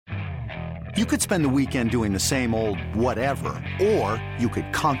You could spend the weekend doing the same old whatever, or you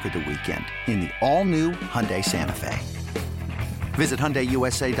could conquer the weekend in the all-new Hyundai Santa Fe. Visit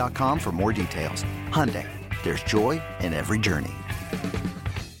HyundaiUSA.com for more details. Hyundai, there's joy in every journey.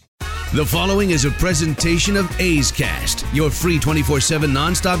 The following is a presentation of A's Cast, your free 24/7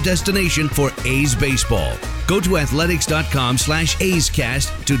 nonstop destination for A's baseball. Go to athletics.com/A's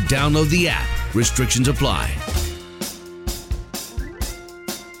Cast to download the app. Restrictions apply.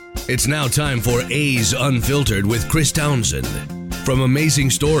 It's now time for A's Unfiltered with Chris Townsend. From amazing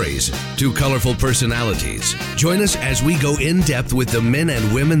stories to colorful personalities, join us as we go in depth with the men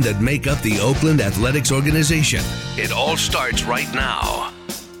and women that make up the Oakland Athletics organization. It all starts right now.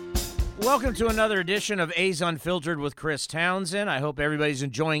 Welcome to another edition of A's Unfiltered with Chris Townsend. I hope everybody's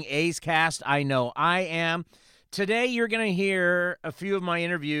enjoying A's Cast. I know I am. Today you're going to hear a few of my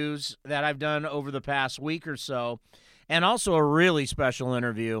interviews that I've done over the past week or so, and also a really special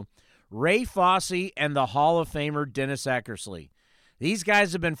interview. Ray Fosse and the Hall of Famer Dennis Eckersley. These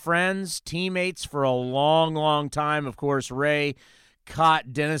guys have been friends, teammates for a long, long time. Of course, Ray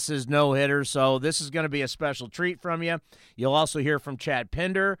caught Dennis's no-hitter, so this is going to be a special treat from you. You'll also hear from Chad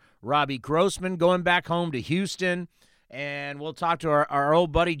Pinder, Robbie Grossman going back home to Houston, and we'll talk to our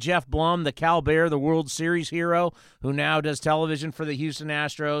old buddy Jeff Blum, the Cal Bear, the World Series hero, who now does television for the Houston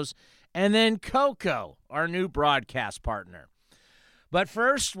Astros, and then Coco, our new broadcast partner. But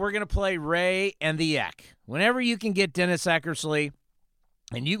first, we're going to play Ray and the Eck. Whenever you can get Dennis Eckersley,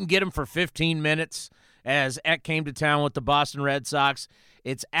 and you can get him for 15 minutes, as Eck came to town with the Boston Red Sox,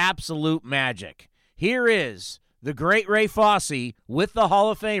 it's absolute magic. Here is the great Ray Fosse with the Hall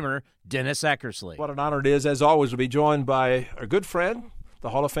of Famer, Dennis Eckersley. What an honor it is, as always, to be joined by a good friend, the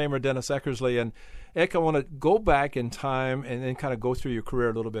Hall of Famer, Dennis Eckersley. And, Eck, I want to go back in time and then kind of go through your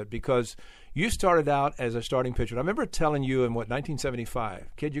career a little bit, because you started out as a starting pitcher. And I remember telling you in,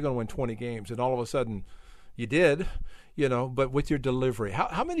 1975, kid, you're going to win 20 games. And all of a sudden, you did, but with your delivery.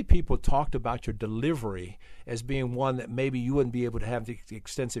 How many people talked about your delivery as being one that maybe you wouldn't be able to have the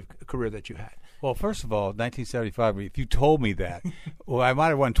extensive career that you had? Well, first of all, 1975, if you told me that, well, I might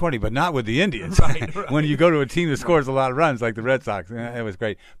have won 20, but not with the Indians. Right. When you go to a team that scores a lot of runs like the Red Sox, it was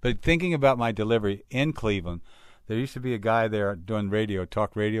great. But thinking about my delivery in Cleveland, there used to be a guy there doing radio,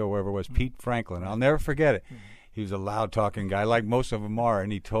 talk radio, wherever it was, Pete Franklin. I'll never forget it. He was a loud-talking guy, like most of them are,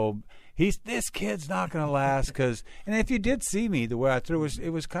 and he told this kid's not going to last because, and if you did see me, the way I threw it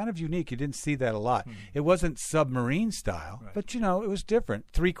was kind of unique. You didn't see that a lot. It wasn't submarine style, but, it was different.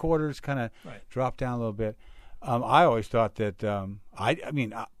 3/4 kind of dropped down a little bit. I always thought that,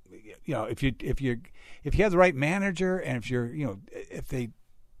 if you have the right manager and if you're, if they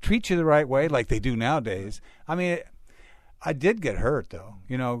treat you the right way like they do nowadays, I did get hurt, though,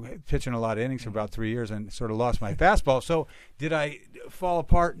 pitching a lot of innings for about 3 years and sort of lost my fastball. So did I fall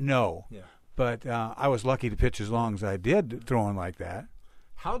apart? No. Yeah. But I was lucky to pitch as long as I did throwing like that.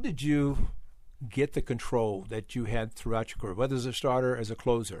 How did you get the control that you had throughout your career, whether as a starter, as a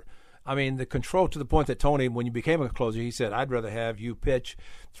closer? The control to the point that Tony, when you became a closer, he said, I'd rather have you pitch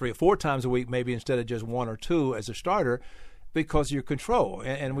 3 or 4 times a week, maybe instead of just 1 or 2 as a starter, because of your control.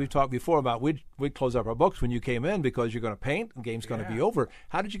 And we've talked before about we'd close up our books when you came in because you're going to paint, the game's going to be over.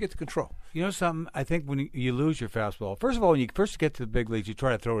 How did you get the control? You know something? I think when you lose your fastball, first of all, when you first get to the big leagues, you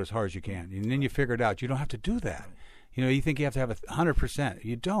try to throw it as hard as you can. And then you figure it out. You don't have to do that. You think you have to have 100%.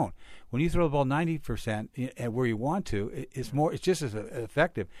 You don't. When you throw the ball 90% at where you want to, it's just as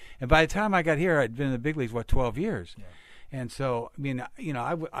effective. And by the time I got here, I'd been in the big leagues, 12 years. Yeah. And so,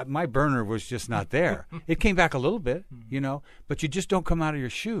 my burner was just not there. It came back a little bit, but you just don't come out of your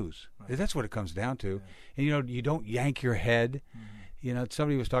shoes. Right. That's what it comes down to. Yeah. And, you don't yank your head.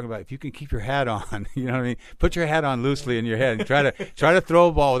 Somebody was talking about if you can keep your hat on, put your hat on loosely in your head and try to throw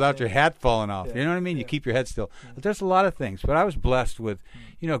a ball without your hat falling off. Yeah. You know what I mean? Yeah. You keep your head still. But there's a lot of things. But I was blessed with,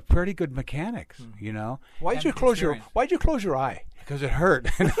 pretty good mechanics, Why'd you close your eye? Because it hurt.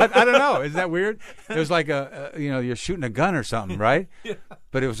 I don't know. Is that weird? It was like you're shooting a gun or something, right? Yeah.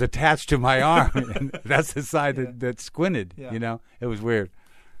 But it was attached to my arm. And that's the side that squinted, It was weird.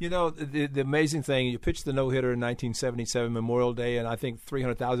 The amazing thing, you pitched the no-hitter in 1977 Memorial Day, and I think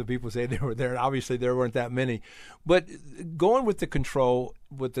 300,000 people say they were there, and obviously there weren't that many. But going with the control,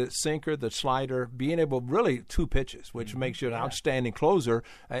 with the sinker, the slider, being able really 2 pitches, which makes you an outstanding closer,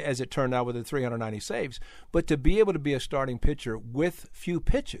 as it turned out with the 390 saves. But to be able to be a starting pitcher with few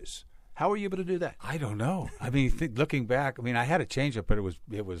pitches, how were you able to do that? I don't know. Looking back, I had a changeup, but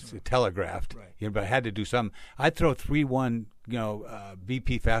it was telegraphed. Right. But I had to do something. I'd throw 3-1,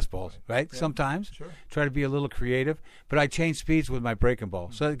 BP fastballs, right? Yeah. Sometimes. Sure. Try to be a little creative. But I changed speeds with my breaking ball.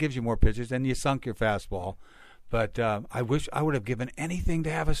 So that gives you more pitches, and you sunk your fastball. But I wish I would have given anything to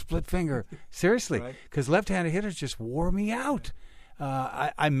have a split finger. Seriously, because left-handed hitters just wore me out.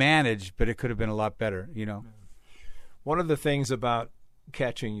 I managed, but it could have been a lot better, you know. One of the things about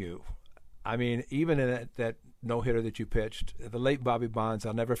catching you, I mean, even in that no-hitter that you pitched, the late Bobby Bonds,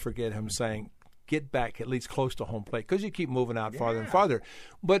 I'll never forget him saying, get back at least close to home plate, because you keep moving out farther and farther.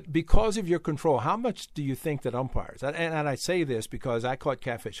 But because of your control, how much do you think that umpires, and I say this because I caught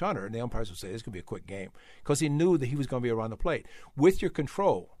Catfish Hunter, and the umpires would say this could be a quick game, because he knew that he was going to be around the plate. With your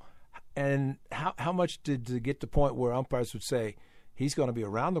control, and how much did it get to the point where umpires would say, he's going to be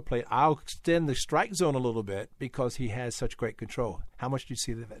around the plate, I'll extend the strike zone a little bit because he has such great control? How much do you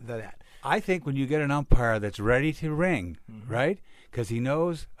see that? I think when you get an umpire that's ready to ring, right? Because he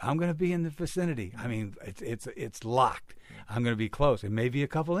knows I'm going to be in the vicinity. I mean, it's locked. I'm going to be close. It may be a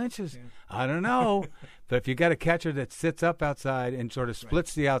couple inches. I don't know. But if you got a catcher that sits up outside and sort of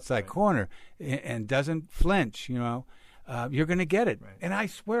splits the outside corner and doesn't flinch, you know, you're going to get it. And I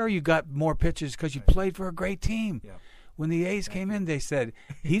swear you got more pitches because you played for a great team. Yeah. When the A's came in, they said,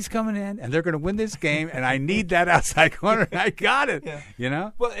 he's coming in, and they're going to win this game, and I need that outside corner, and I got it, you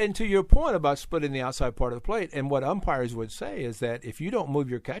know? Well, and to your point about splitting the outside part of the plate, and what umpires would say is that if you don't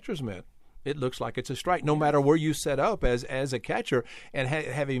move your catcher's mitt, it looks like it's a strike, no matter where you set up as a catcher, and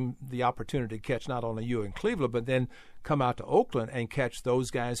having the opportunity to catch not only you in Cleveland, but then come out to Oakland and catch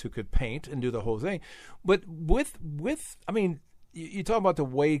those guys who could paint and do the whole thing. But with I mean, you talk about the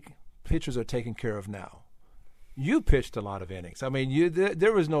way pitchers are taken care of now. You pitched a lot of innings. I mean,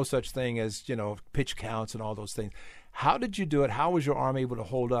 there was no such thing as, you know, pitch counts and all those things. How did you do it? How was your arm able to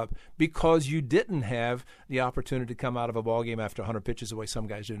hold up? Because you didn't have the opportunity to come out of a ball game after 100 pitches the way some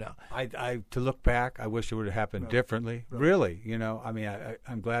guys do now. To look back, I wish it would have happened differently. Really, you know. I mean,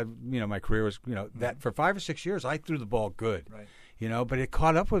 I'm glad, you know, my career was, you know, that for 5 or 6 years I threw the ball good. Right. You know, but it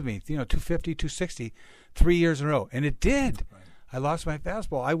caught up with me. You know, 250, 260, 3 years in a row, and it did. Right. I lost my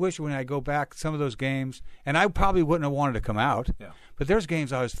fastball. I wish when I go back some of those games, and I probably wouldn't have wanted to come out, but there's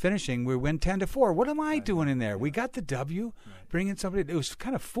games I was finishing, we win 10-4. What am I doing in there? We got the W, bringing somebody. It was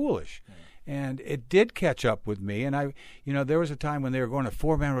kind of foolish, and it did catch up with me. And you know, there was a time when they were going to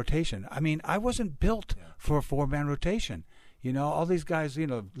 4-man rotation. I mean, I wasn't built for a 4-man rotation. You know, all these guys, you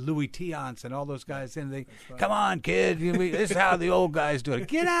know, Louis Tiant and all those guys, and they, come on, kid, this is how the old guys do it.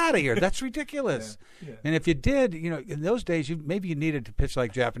 Get out of here. That's ridiculous. And if you did, you know, in those days, maybe you needed to pitch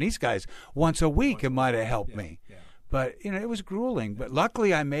like Japanese guys once a week. It might have helped me. But, you know, it was grueling. But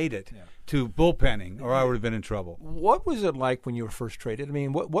luckily I made it to bullpenning, or I would have been in trouble. What was it like when you were first traded? I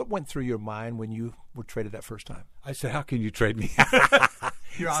mean, what went through your mind when you were traded that first time? I said, how can you trade me?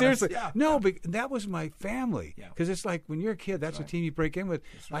 Seriously. No, but that was my family. Because it's like when you're a kid, that's the team you break in with.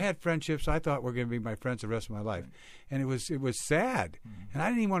 I had friendships I thought were going to be my friends the rest of my life. And it was sad. And I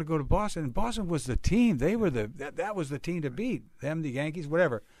didn't even want to go to Boston. And Boston was the team. They were that was the team to beat. Them, the Yankees,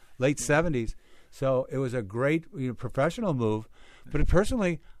 whatever. Late 70s. So it was a great, you know, professional move. But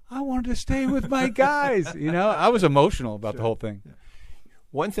personally, I wanted to stay with my guys. You know, I was emotional about the whole thing.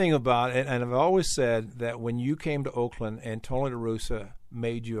 One thing about it, and I've always said that when you came to Oakland and Tony La Russa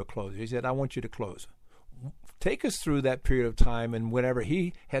made you a closer, he said, I want you to close. Take us through that period of time, and whenever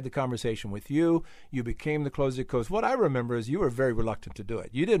he had the conversation with you, you became the closer. Because what I remember is you were very reluctant to do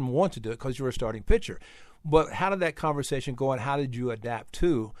it. You didn't want to do it because you were a starting pitcher. But how did that conversation go, and how did you adapt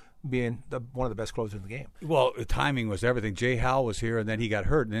to being one of the best closers in the game? Well, the timing was everything. Jay Howell was here, and then he got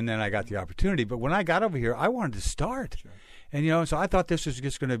hurt, and then I got the opportunity. But when I got over here, I wanted to start. Sure. And, you know, so I thought this was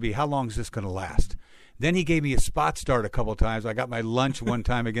just going to be, how long is this going to last? Then he gave me a spot start a couple of times. I got my lunch one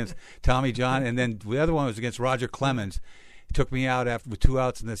time against Tommy John, and then the other one was against Roger Clemens. He took me out with 2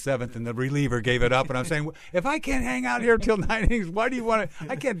 outs in the 7th, and the reliever gave it up. And I'm saying, if I can't hang out here till 9 innings, why do you want to?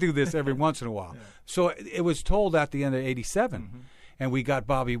 I can't do this every once in a while. So it was told at the end of '87. And we got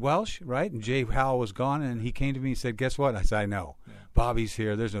Bobby Welsh, right? And Jay Howell was gone, and he came to me and said, guess what? And I said, I know. Bobby's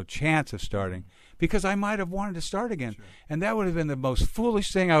here. There's no chance of starting. Because I might have wanted to start again. Sure. And that would have been the most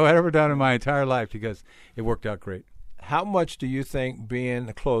foolish thing I've ever done in my entire life, because it worked out great. How much do you think being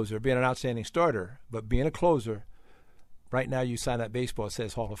a closer, being an outstanding starter, but being a closer, right now you sign that baseball, it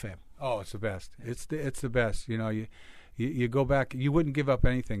says Hall of Fame? Oh, it's the best. It's the best. You know, you go back, you wouldn't give up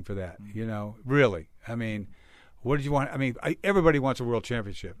anything for that, you know, really. I mean, what did you want? I mean, everybody wants a world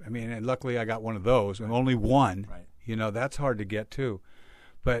championship. I mean, and luckily I got one of those, and only one. Right. You know, that's hard to get too.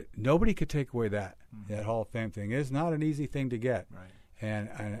 But nobody could take away that Hall of Fame thing. It's not an easy thing to get. Right.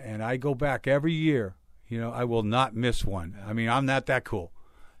 And I go back every year. You know, I will not miss one. I mean, I'm not that cool.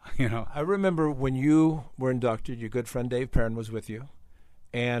 You know. I remember when you were inducted, your good friend Dave Perrin was with you,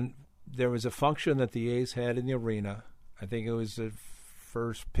 and there was a function that the A's had in the arena. I think it was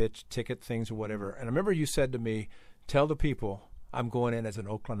first pitch ticket things or whatever. And I remember you said to me, tell the people I'm going in as an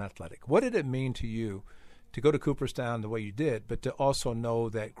Oakland Athletic. What did it mean to you to go to Cooperstown the way you did, but to also know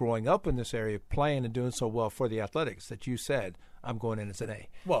that growing up in this area, playing and doing so well for the Athletics, that you said, I'm going in as an A?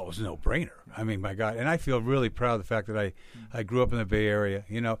 Well, it was a no-brainer. I mean, my God. And I feel really proud of the fact that I grew up in the Bay Area.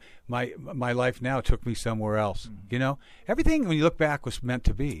 You know, my life now took me somewhere else. You know, everything, when you look back, was meant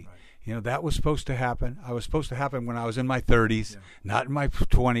to be. Right. You know, that was supposed to happen. I was supposed to happen when I was in my 30s, not in my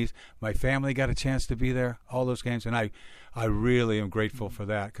 20s. My family got a chance to be there, all those games, and I really am grateful for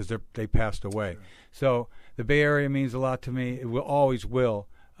that because they passed away. Sure. So the Bay Area means a lot to me. It will always will,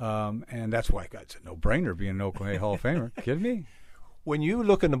 and that's why it's a no-brainer being an Oakland Hall of Famer. Kidding me? When you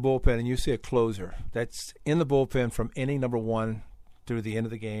look in the bullpen and you see a closer that's in the bullpen from inning number 1 through the end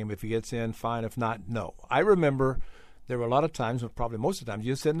of the game, if he gets in, fine. If not, no. I remember there were a lot of times, probably most of the times,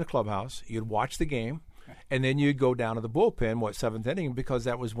 you'd sit in the clubhouse, you'd watch the game, and then you'd go down to the bullpen, 7th inning, because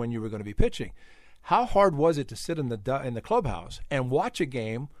that was when you were going to be pitching. How hard was it to sit in the clubhouse and watch a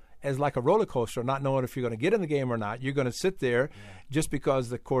game as like a roller coaster, not knowing if you're going to get in the game or not? You're going to sit there just because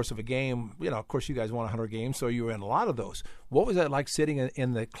the course of a game, you know, of course you guys won 100 games, so you were in a lot of those. What was that like sitting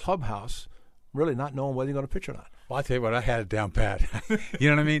in the clubhouse, really not knowing whether you're going to pitch or not? Well, I tell you what, I had it down pat. You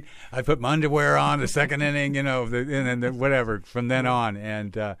know what I mean? I put my underwear on the second inning, you know, and then whatever from then on.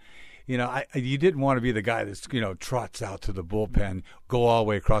 And, you know, you didn't want to be the guy that's, you know, trots out to the bullpen, go all the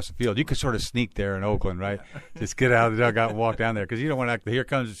way across the field. You could sort of sneak there in Oakland, right? Just get out of the dugout and walk down there because you don't want to, here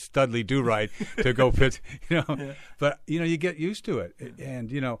comes Studley Do-Right to go pitch, you know. Yeah. But, you know, you get used to it.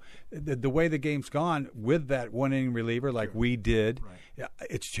 And, you know, the way the game's gone with that one-inning reliever like we did,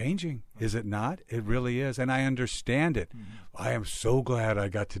 it's changing, is it not? It really is. And I understand it. I am so glad I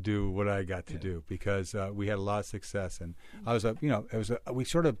got to do what I got to do because we had a lot of success. And I was, we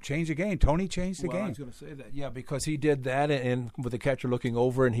sort of changed the game. Tony changed the game. I was going to say that, because he did that, and with the catcher looking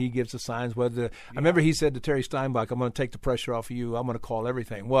over, and he gives the signs. I remember he said to Terry Steinbach, "I'm going to take the pressure off of you. I'm going to call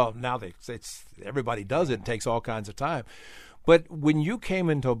everything." Well, now everybody does it. It takes all kinds of time. But when you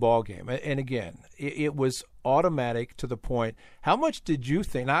came into a ball game, and again, it was automatic to the point. How much did you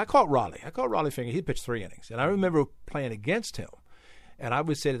think? Now I caught Raleigh Finger. He pitched 3 innings, and I remember playing against him, and I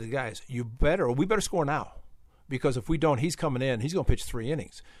would say to the guys, we better score now, because if we don't, he's coming in. He's going to pitch 3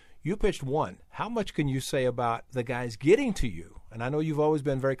 innings. You pitched 1. How much can you say about the guys getting to you? And I know you've always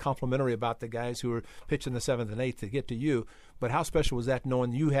been very complimentary about the guys who were pitching the 7th and 8th to get to you, but how special was that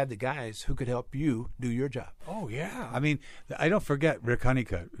knowing you had the guys who could help you do your job? Oh, yeah. I mean, I don't forget Rick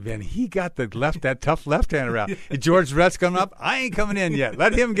Honeycutt. Man, he got that tough left-hander out. George Brett's coming up. I ain't coming in yet.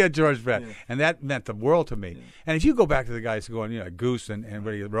 Let him get George Brett. Yeah. And that meant the world to me. Yeah. And if you go back to the guys going, Goose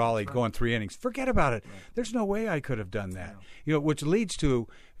and Raleigh going 3 innings, forget about it. Right. There's no way I could have done that. Which leads to,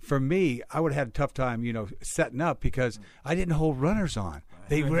 for me, I would have had a tough time, setting up because I didn't hold runners on.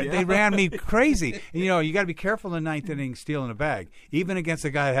 They ran me crazy. And, you got to be careful in the 9th inning stealing a bag, even against a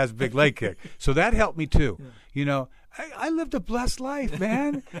guy that has a big leg kick. So that helped me too. Yeah. I lived a blessed life,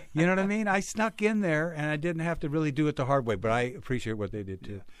 man. You know what I mean? I snuck in there, and I didn't have to really do it the hard way, but I appreciate what they did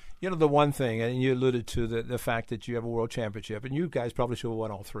too. The one thing, and you alluded to the fact that you have a world championship, and you guys probably should have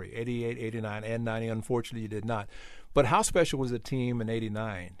won all 3, 88, 89, and 90. Unfortunately, you did not. But how special was the team in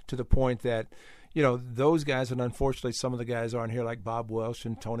 89 to the point that, those guys, and unfortunately some of the guys aren't here like Bob Welsh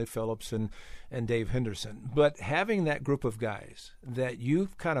and Tony Phillips and Dave Henderson, but having that group of guys that you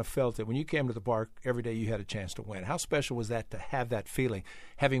kind of felt that when you came to the park every day you had a chance to win. How special was that to have that feeling?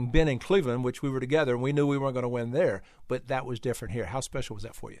 Having been in Cleveland, which we were together, and we knew we weren't going to win there, but that was different here. How special was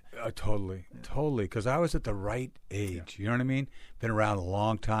that for you? Totally, because I was at the right age. You know what I mean? Been around a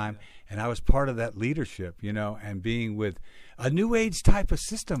long time, and I was part of that leadership, and being with a new age type of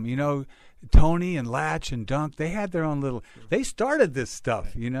system, Tony and Latch and Dunk, they had their own little, they started this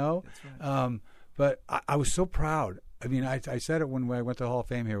stuff, That's right. But I was so proud. I mean, I said it when I went to the Hall of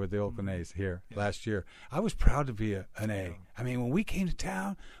Fame here with the Oakland A's here last year. I was proud to be an A. I mean, when we came to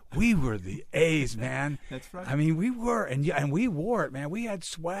town, we were the A's, man. That's right. I mean, we were, and we wore it, man. We had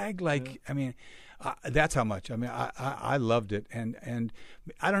swag I mean, that's how much. I mean, I loved it, and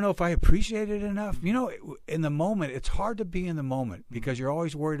I don't know if I appreciated it enough. In the moment, it's hard to be in the moment because you're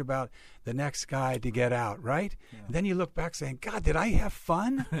always worried about the next guy to get out, right? Yeah. And then you look back saying, God, did I have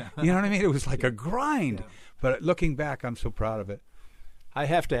fun? You know what I mean? It was like a grind. Yeah. But looking back, I'm so proud of it. I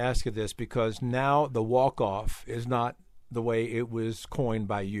have to ask you this because now the walk-off is not the way it was coined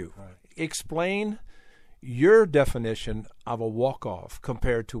by you. Right. Explain your definition of a walk-off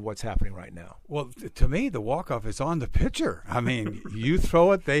compared to what's happening right now? Well, to me, the walk-off is on the pitcher. I mean, you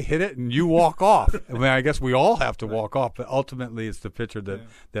throw it, they hit it, and you walk off. I mean, I guess we all have to walk off, but ultimately it's the pitcher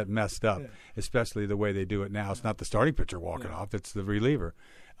that messed up, especially the way they do it now. It's not the starting pitcher walking off; it's the reliever.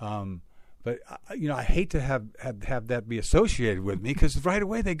 But I hate to have that be associated with me because right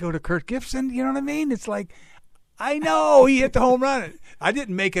away they go to Kirk Gibson. You know what I mean? It's like, I know he hit the home run. I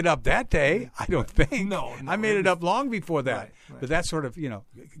didn't make it up that day, I don't think. No, I made it up long before that. Right. But that sort of,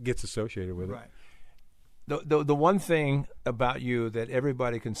 gets associated with it. Right. The one thing about you that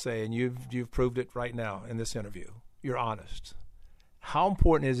everybody can say, and you've proved it right now in this interview, you're honest. How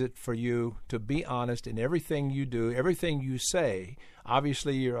important is it for you to be honest in everything you do, everything you say?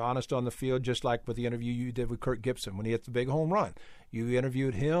 Obviously, you're honest on the field, just like with the interview you did with Kirk Gibson when he hit the big home run. You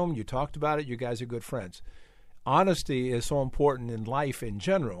interviewed him. You talked about it. You guys are good friends. Honesty is so important in life in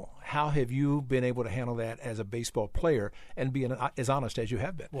general. How have you been able to handle that as a baseball player and being as honest as you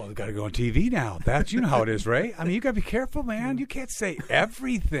have been? Well, we've got to go on TV now. You know how it is, Ray. I mean, you got to be careful, man. You can't say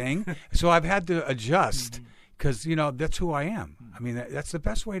everything. So I've had to adjust because, that's who I am. I mean, that's the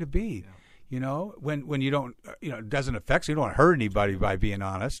best way to be. When you don't, it doesn't affect you. You don't want to hurt anybody by being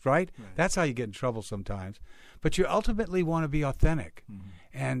honest, right? That's how you get in trouble sometimes. But you ultimately want to be authentic.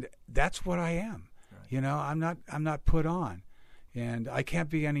 And that's what I am. I'm not put on, and I can't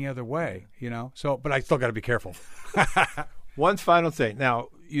be any other way, So, but I still got to be careful. One final thing. Now,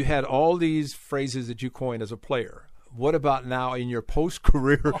 you had all these phrases that you coined as a player. What about now in your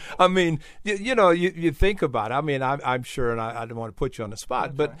post-career? I mean, you think about it. I mean, I'm sure, and I don't want to put you on the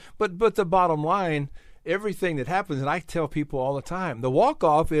spot, but the bottom line, everything that happens, and I tell people all the time, the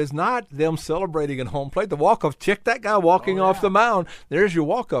walk-off is not them celebrating at home plate. The walk-off, check that guy walking off the mound. There's your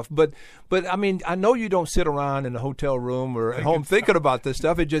walk-off. But I mean, I know you don't sit around in a hotel room or at home thinking about this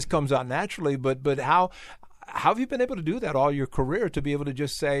stuff. It just comes out naturally. But how have you been able to do that all your career, to be able to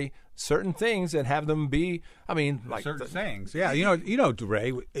just say certain things and have them be, like certain things? Yeah,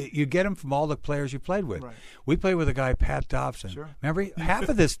 Ray, you get them from all the players you played with. Right. We played with a guy, Pat Dobson. Sure. Remember, half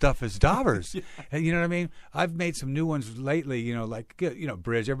of this stuff is Dobbers. And you know what I mean? I've made some new ones lately,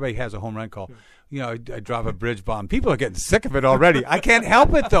 Bridge. Everybody has a home run call. I drop a bridge bomb. People are getting sick of it already. I can't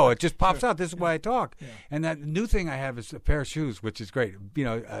help it, though. It just pops out. This is why I talk. Yeah. And that new thing I have is a pair of shoes, which is great.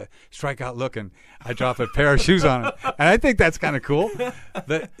 Strikeout looking. I drop a pair of shoes on it. And I think that's kind of cool.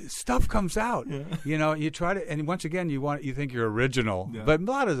 The stuff comes out. Yeah. You try to, and once again, you think you're original. Yeah. But a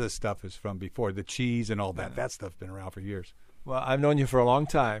lot of this stuff is from before. The cheese and all that. Yeah. That stuff's been around for years. Well, I've known you for a long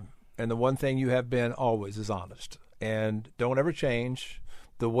time. And the one thing you have been always is honest. And don't ever change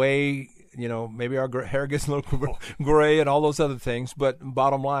the way, maybe our hair gets a little gray and all those other things, but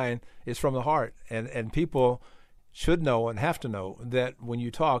bottom line is from the heart. And people should know and have to know that when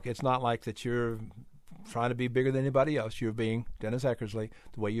you talk, it's not like that you're trying to be bigger than anybody else. You're being Dennis Eckersley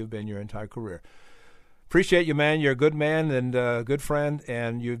the way you've been your entire career. Appreciate you, man. You're a good man and a good friend,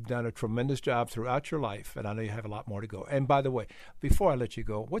 and you've done a tremendous job throughout your life, and I know you have a lot more to go. And by the way, before I let you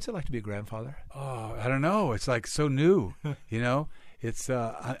go, what's it like to be a grandfather? Oh, I don't know. It's like so new, It's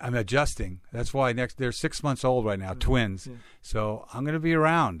I'm adjusting. That's why they're 6 months old right now, twins. Yeah. So I'm going to be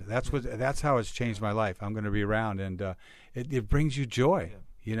around. That's how it's changed my life. I'm going to be around, and it brings you joy.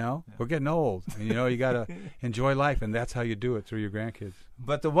 Yeah. We're getting old, and you got to enjoy life, and that's how you do it through your grandkids.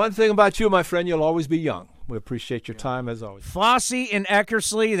 But the one thing about you, my friend, you'll always be young. We appreciate your time as always. Flossie and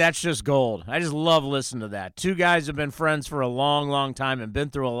Eckersley, that's just gold. I just love listening to that. Two guys have been friends for a long, long time and been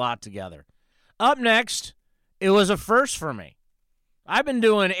through a lot together. Up next, it was a first for me. I've been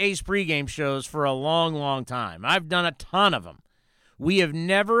doing A's pregame shows for a long, long time. I've done a ton of them. We have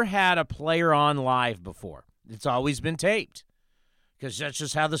never had a player on live before. It's always been taped because that's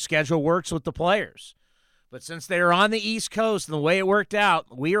just how the schedule works with the players. But since they are on the East Coast and the way it worked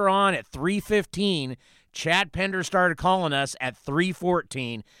out, we are on at 3:15. Chad Pender started calling us at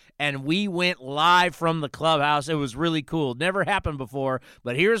 3:14, and we went live from the clubhouse. It was really cool. Never happened before,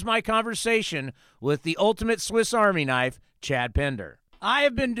 but here's my conversation with the ultimate Swiss Army knife, Chad Pender. I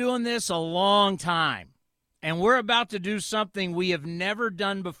have been doing this a long time, and we're about to do something we have never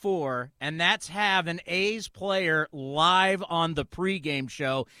done before, and that's have an A's player live on the pregame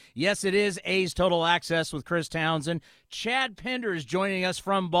show. Yes, it is A's Total Access with Chris Townsend. Chad Pender is joining us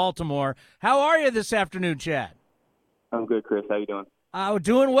from Baltimore. How are you this afternoon, Chad? I'm good, Chris. How you doing?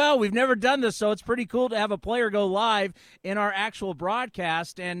 Doing well. We've never done this, so it's pretty cool to have a player go live in our actual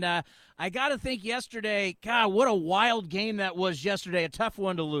broadcast. And I got to think yesterday, God, what a wild game that was yesterday. A tough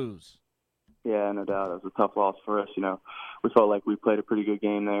one to lose. Yeah, no doubt. It was a tough loss for us. We felt like we played a pretty good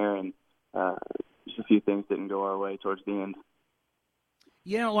game there, and just a few things didn't go our way towards the end.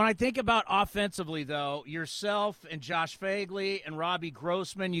 You know, when I think about offensively, though, yourself and Josh Fagley and Robbie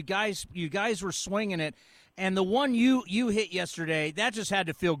Grossman, you guys were swinging it, and the one you hit yesterday, that just had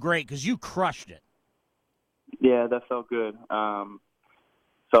to feel great because you crushed it. Yeah, that felt good.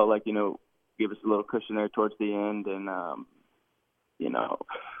 Felt like, gave us a little cushion there towards the end, and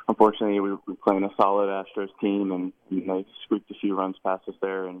unfortunately we were playing a solid Astros team, and they squeaked a few runs past us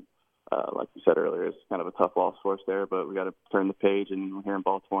there, and like you said earlier, it's kind of a tough loss for us there, but we got to turn the page, and we're here in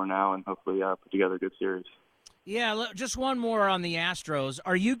Baltimore now, and hopefully put together a good series. Yeah, just one more on the Astros.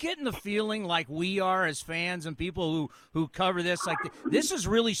 Are you getting the feeling like we are as fans and people who cover this, like this is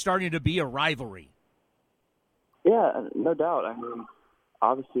really starting to be a rivalry? Yeah, no doubt. I mean,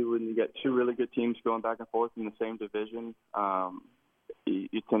 obviously when you get two really good teams going back and forth in the same division,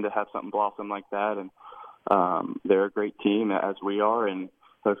 you tend to have something blossom like that, and they're a great team as we are, and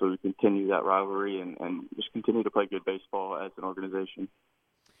hopefully we continue that rivalry and just continue to play good baseball as an organization.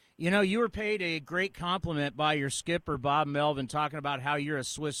 You know, you were paid a great compliment by your skipper, Bob Melvin, talking about how you're a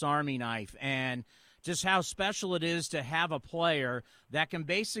Swiss Army knife and just how special it is to have a player that can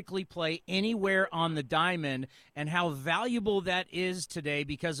basically play anywhere on the diamond and how valuable that is today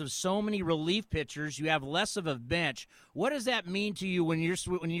because of so many relief pitchers. You have less of a bench. What does that mean to you when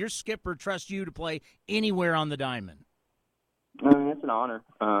your skipper trusts you to play anywhere on the diamond? It's an honor.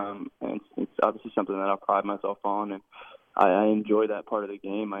 And it's obviously something that I pride myself on, and I enjoy that part of the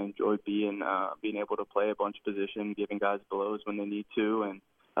game. I enjoy being able to play a bunch of positions, giving guys blows when they need to, and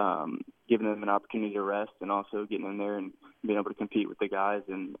giving them an opportunity to rest, and also getting in there and being able to compete with the guys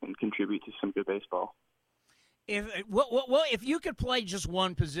and contribute to some good baseball. If you could play just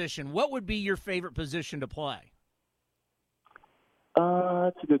one position, what would be your favorite position to play?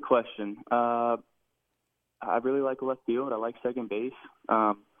 That's a good question. I really like left field. I like second base.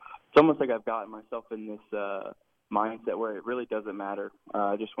 It's almost like I've gotten myself in this mindset where it really doesn't matter.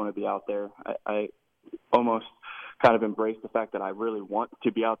 I just want to be out there. I almost kind of embrace the fact that I really want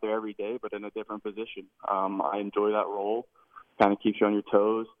to be out there every day, but in a different position. I enjoy that role. Kind of keeps you on your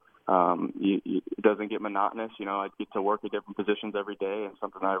toes. It doesn't get monotonous. I get to work at different positions every day, and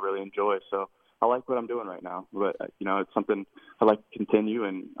something I really enjoy. So I like what I'm doing right now. But, it's something I like to continue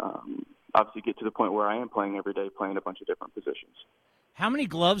and obviously get to the point where I am playing every day, playing a bunch of different positions. How many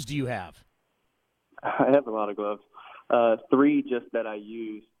gloves do you have? I have a lot of gloves. 3 just that I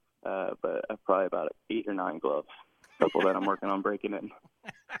use, but I have probably about 8 or 9 gloves. A couple that I'm working on breaking in.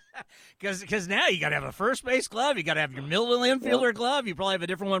 Because now you got to have a first base glove, you got to have your middle infielder glove, you probably have a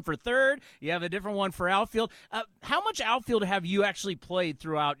different one for third, you have a different one for outfield. How much outfield have you actually played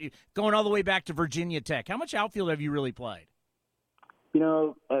throughout, going all the way back to Virginia Tech? How much outfield have you really played?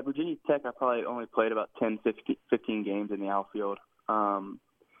 At Virginia Tech, I probably only played about 10, 15 games in the outfield, and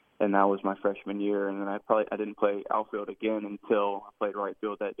that was my freshman year. And then I didn't play outfield again until I played right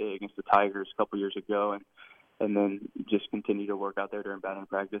field that day against the Tigers a couple years ago, and then just continued to work out there during batting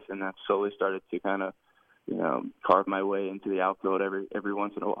practice, and that slowly started to kind of, carve my way into the outfield every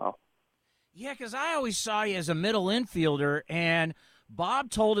once in a while. Yeah, because I always saw you as a middle infielder, and Bob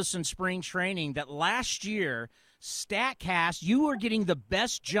told us in spring training that last year, StatCast, you were getting the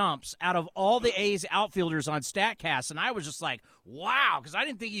best jumps out of all the A's outfielders on StatCast, and I was just like, wow, because I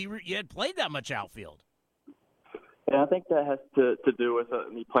didn't think you had played that much outfield. Yeah, I think that has to do with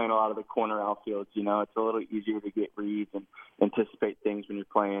me playing a lot of the corner outfields. It's a little easier to get reads and anticipate things when you're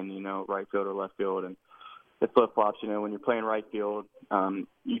playing, right field or left field. And it flip-flops, when you're playing right field,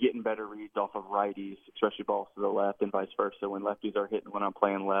 you're getting better reads off of righties, especially balls to the left and vice versa. When lefties are hitting when I'm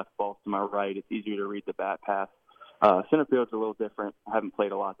playing left, balls to my right, it's easier to read the bat path. Center field's a little different. I haven't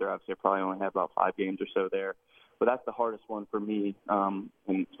played a lot there. Obviously, I probably only have about 5 games or so there. But that's the hardest one for me, and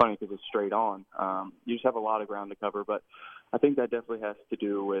it's funny because it's straight on. You just have a lot of ground to cover, but I think that definitely has to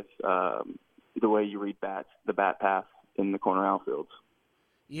do with the way you read bats, the bat path in the corner outfields.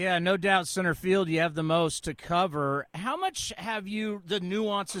 Yeah, no doubt center field, you have the most to cover. How much have you, the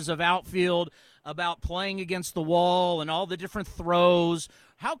nuances of outfield, about playing against the wall and all the different throws,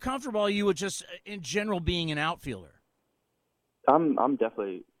 how comfortable are you with just, in general, being an outfielder? I'm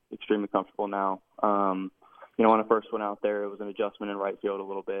definitely extremely comfortable now. When I first went out there, it was an adjustment in right field a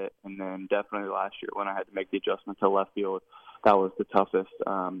little bit, and then definitely last year when I had to make the adjustment to left field, that was the toughest.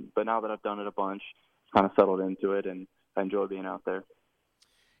 But now that I've done it a bunch, kind of settled into it, and I enjoy being out there.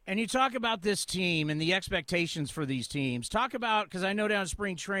 And you talk about this team and the expectations for these teams. Talk about, because I know down in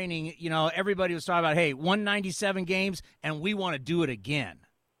spring training, everybody was talking about, hey, 197 games, and we want to do it again.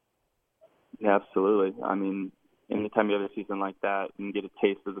 Yeah, absolutely. I mean, anytime you have a season like that and get a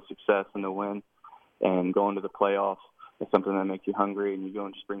taste of the success and the win, and going to the playoffs is something that makes you hungry, and you go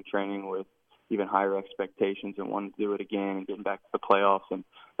into spring training with, even higher expectations and wanting to do it again and getting back to the playoffs. And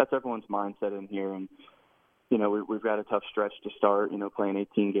that's everyone's mindset in here. And, we've got a tough stretch to start, playing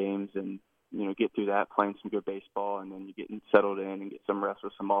 18 games and, get through that, playing some good baseball, and then you get settled in and get some rest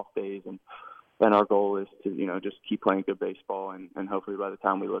with some off days. And our goal is to, just keep playing good baseball. And hopefully by the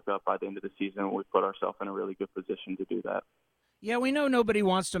time we look up by the end of the season, we put ourselves in a really good position to do that. Yeah, we know nobody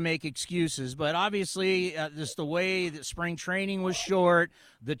wants to make excuses, but obviously just the way that spring training was short,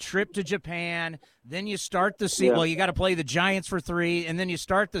 the trip to Japan, then you start the season. Yeah. Well, you got to play the Giants for 3, and then you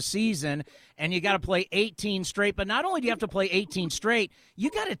start the season, and you got to play 18 straight. But not only do you have to play 18 straight,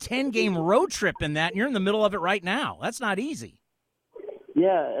 you got a 10-game road trip in that, and you're in the middle of it right now. That's not easy.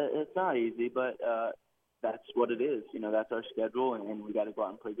 Yeah, it's not easy, but that's what it is. That's our schedule, and we got to go out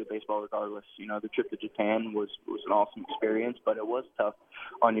and play good baseball regardless. The trip to Japan was an awesome experience, but it was tough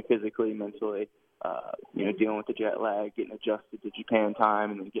on you physically, mentally. Dealing with the jet lag, getting adjusted to Japan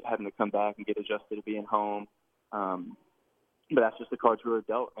time, and then having to come back and get adjusted to being home. But that's just the cards we were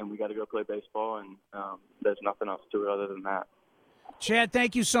dealt, and we got to go play baseball, and there's nothing else to it other than that. Chad,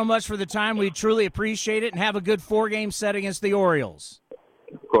 thank you so much for the time. We truly appreciate it, and have a good 4-game set against the Orioles.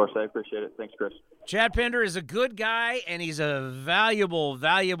 Of course, I appreciate it. Thanks, Chris. Chad Pinder is a good guy, and he's a valuable,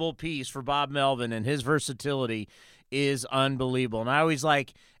 valuable piece for Bob Melvin, and his versatility is unbelievable. And I always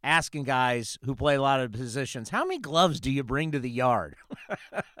like asking guys who play a lot of positions, how many gloves do you bring to the yard?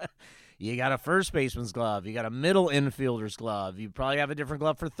 You got a first baseman's glove. You got a middle infielder's glove. You probably have a different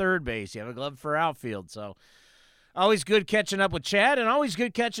glove for third base. You have a glove for outfield. So always good catching up with Chad, and always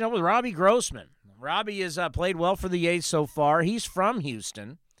good catching up with Robbie Grossman. Robbie has played well for the A's so far. He's from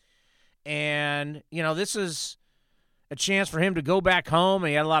Houston. And, this is a chance for him to go back home. And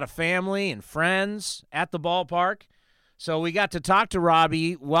he had a lot of family and friends at the ballpark. So we got to talk to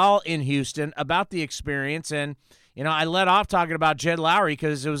Robbie while in Houston about the experience. And, I let off talking about Jed Lowrie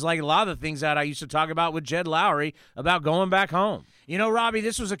because it was like a lot of the things that I used to talk about with Jed Lowrie about going back home. Robbie,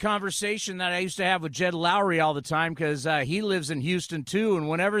 this was a conversation that I used to have with Jed Lowrie all the time because he lives in Houston too. And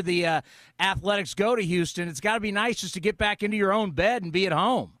whenever the Athletics go to Houston, it's got to be nice just to get back into your own bed and be at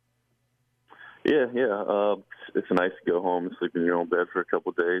home. Yeah. It's nice to go home and sleep in your own bed for a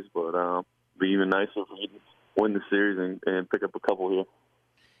couple of days, but it'd be even nicer if you win the series and pick up a couple here.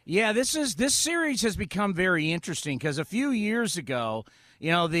 Yeah, this series has become very interesting because a few years ago,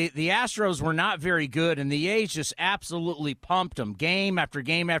 the Astros were not very good, and the A's just absolutely pumped them game after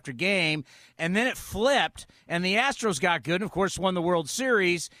game after game, and then it flipped, and the Astros got good and, of course, won the World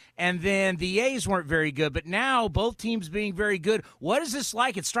Series, and then the A's weren't very good. But now both teams being very good, what is this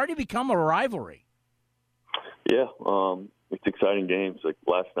like? It's starting to become a rivalry. Yeah, it's exciting games. Like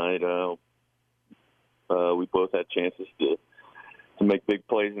last night, we both had chances to make big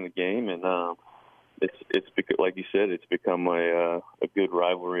plays in the game, and it's like you said, it's become a good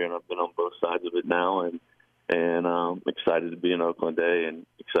rivalry, and I've been on both sides of it now, and I'm excited to be in Oakland A and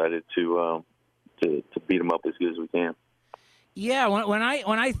excited to beat them up as good as we can. Yeah, when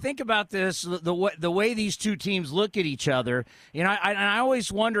I think about this, the way these two teams look at each other, I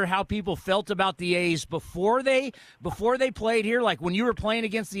always wonder how people felt about the A's before they played here, like when you were playing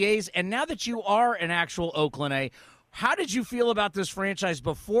against the A's, and now that you are an actual Oakland A. How did you feel about this franchise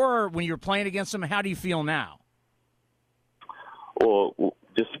before when you were playing against them? How do you feel now? Well,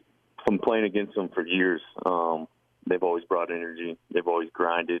 just from playing against them for years, they've always brought energy. They've always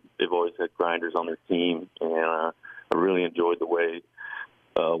grinded. They've always had grinders on their team. And I really enjoyed the way,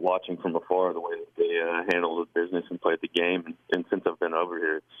 watching from afar, the way that they handled the business and played the game. And since I've been over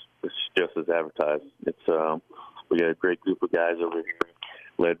here, it's just as advertised. We got a great group of guys over here.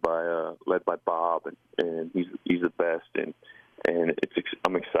 Led by Bob, and he's the best, and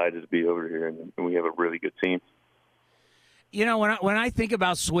I'm excited to be over here, and we have a really good team. When I think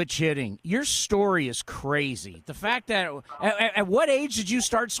about switch hitting, your story is crazy. The fact that at what age did you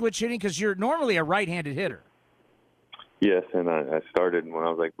start switch hitting? Because you're normally a right-handed hitter. Yes, and I started when I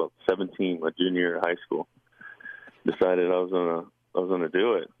was like about 17, my junior year of high school. Decided I was gonna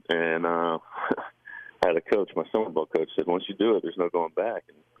do it, and I had a coach, my summer ball coach, said, once you do it, there's no going back.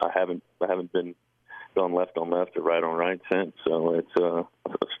 And I haven't been gone left on left or right on right since. So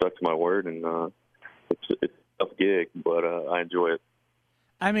I've stuck to my word, and it's a tough gig, but I enjoy it.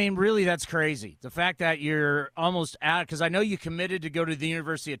 I mean, really, that's crazy. The fact that you're almost out, because I know you committed to go to the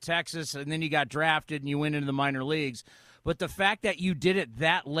University of Texas, and then you got drafted and you went into the minor leagues. But the fact that you did it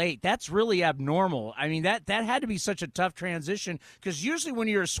that late, that's really abnormal. I mean, that had to be such a tough transition because usually when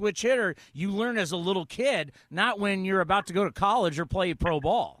you're a switch hitter, you learn as a little kid, not when you're about to go to college or play pro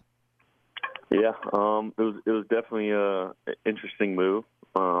ball. Yeah, it was definitely an interesting move,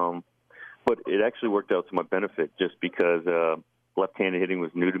 but it actually worked out to my benefit just because left-handed hitting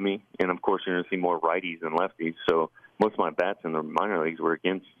was new to me, and of course you're going to see more righties than lefties. So most of my bats in the minor leagues were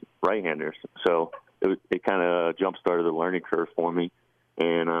against right-handers. So it kind of jump-started the learning curve for me,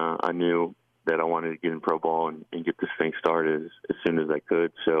 and I knew that I wanted to get in pro ball and get this thing started as soon as I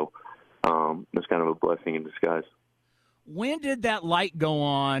could. So it's kind of a blessing in disguise. When did that light go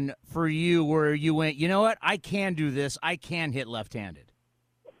on for you where you went, you know what, I can do this, I can hit left-handed?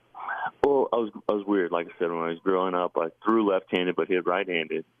 Well, I was weird. Like I said, when I was growing up, I threw left-handed but hit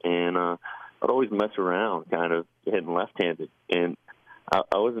right-handed, and I'd always mess around, kind of hitting left-handed, and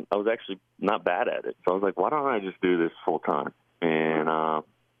I was actually not bad at it. So I was like, why don't I just do this full time? And I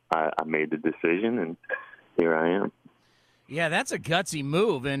made the decision, and here I am. Yeah, that's a gutsy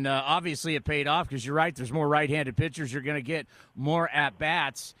move, and obviously it paid off because you're right. There's more right-handed pitchers. You're going to get more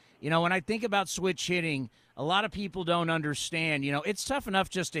at-bats. You know, when I think about switch hitting, a lot of people don't understand. You know, it's tough enough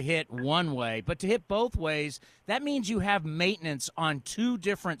just to hit one way, but to hit both ways, that means you have maintenance on two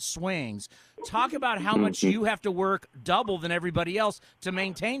different swings. Talk about how much you have to work double than everybody else to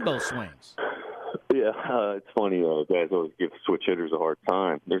maintain both swings. Yeah, it's funny. Guys always give switch hitters a hard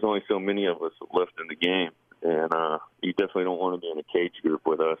time. There's only so many of us left in the game. And you definitely don't want to be in a cage group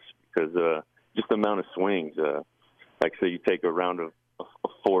with us because just the amount of swings. Like, say you take a round of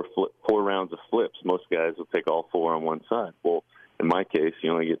four rounds of flips. Most guys will take all four on one side. Well, in my case,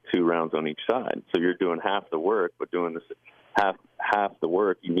 you only get 2 rounds on each side. So you're doing half the work, but doing this half the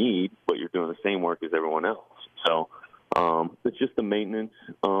work you need, but you're doing the same work as everyone else. So it's just the maintenance,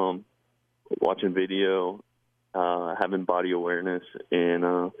 watching video, having body awareness,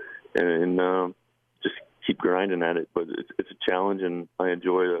 and just keep grinding at it. But it's a challenge, and I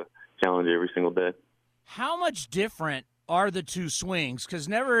enjoy the challenge every single day. How much different are the two swings? Because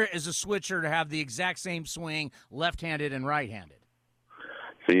never is a switcher to have the exact same swing, left-handed and right-handed.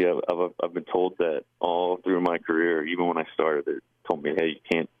 See, I've been told that all through my career. Even when I started, they told me, "Hey,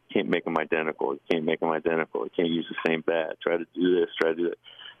 you can't make them identical. You can't make them identical. You can't use the same bat. Try to do this. Try to do that."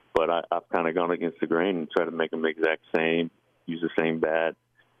 But I've kind of gone against the grain and try to make them the exact same. Use the same bat.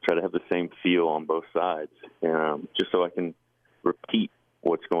 Try to have the same feel on both sides, just so I can repeat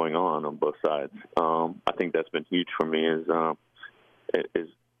what's going on both sides. I think that's been huge for me. Is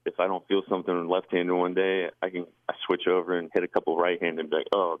if I don't feel something left-handed one day, I switch over and hit a couple right-handed and be like,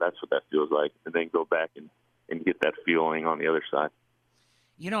 oh, that's what that feels like, and then go back and get that feeling on the other side.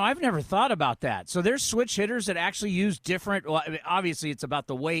 You know, I've never thought about that. So there's switch hitters that actually use different. Well, obviously it's about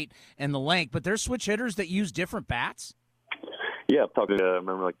the weight and the length, but there's switch hitters that use different bats. Yeah, I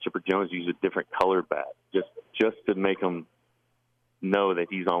remember like Chipper Jones used a different color bat just to make him know that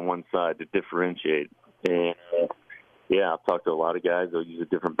he's on one side to differentiate. And yeah, I've talked to a lot of guys. They'll use a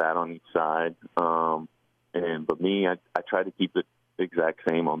different bat on each side. But me, I try to keep it the exact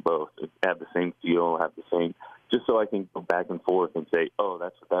same on both. Have the same feel, have the same, just so I can go back and forth and say, oh,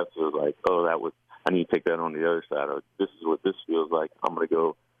 that's what that feels like. Oh, I need to take that on the other side. Or this is what this feels like. I'm going to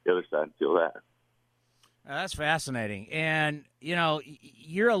go the other side and feel that. That's fascinating. And, you know,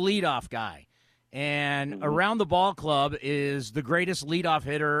 you're a leadoff guy. And around the ball club is the greatest leadoff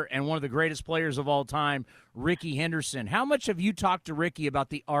hitter and one of the greatest players of all time, Rickey Henderson. How much have you talked to Rickey about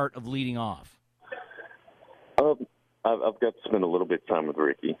the art of leading off? I've got to spend a little bit of time with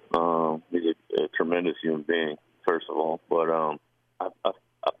Rickey. He's a tremendous human being, first of all. But I've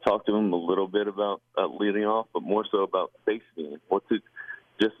talked to him a little bit about leading off, but more so about base stealing.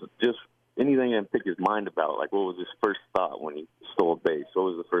 Just anything I pick his mind about, like what was his first thought when he stole a base? What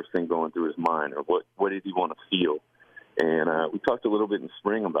was the first thing going through his mind, or what did he want to feel? And we talked a little bit in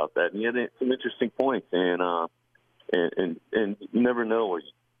spring about that, and he had some interesting points. And you never know,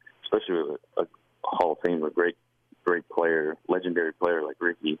 especially with a Hall of Fame, a great player, legendary player like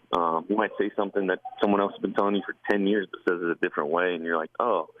Rickey. You might say something that someone else has been telling you for 10 years but says it a different way, and you're like,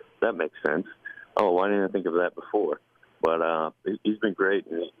 oh, that makes sense. Oh, why didn't I think of that before? But he's been great.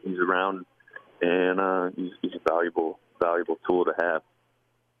 And he's around, and he's a valuable tool to have.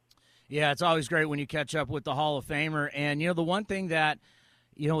 Yeah, it's always great when you catch up with the Hall of Famer. And, you know, the one thing that,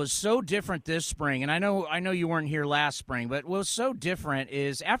 you know, was so different this spring, and I know you weren't here last spring, but what was so different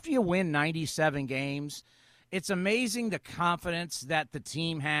is after you win 97 games, it's amazing the confidence that the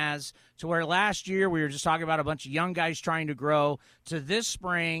team has, to where last year we were just talking about a bunch of young guys trying to grow, to this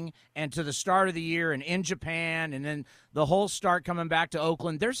spring and to the start of the year and in Japan, and then the whole start coming back to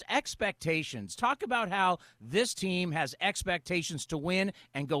Oakland. There's expectations. Talk about how this team has expectations to win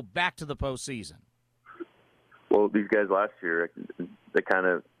and go back to the postseason. Well, these guys last year, they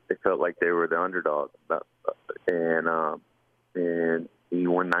felt like they were the underdog, and you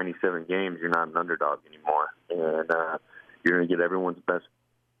win 97 games, you're not an underdog anymore. And you're going to get everyone's best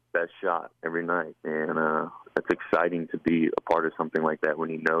best shot every night. And it's exciting to be a part of something like that when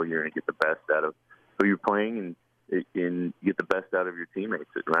you know you're going to get the best out of who you're playing and get the best out of your teammates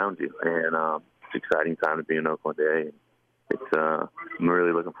around you. And it's an exciting time to be in Oakland A. I'm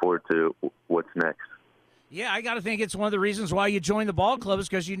really looking forward to what's next. Yeah, I got to think it's one of the reasons why you joined the ball club is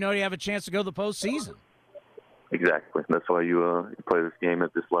because you know you have a chance to go to the postseason. Exactly. That's why you play this game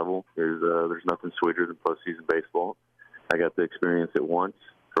at this level. There's nothing sweeter than postseason baseball. I got to experience it once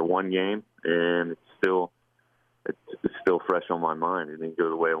for one game, and it's still fresh on my mind. It didn't go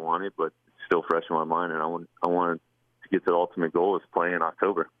the way I wanted, but it's still fresh on my mind, and I wanted to get to the ultimate goal is play in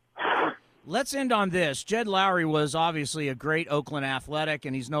October. Let's end on this. Jed Lowrie was obviously a great Oakland Athletic,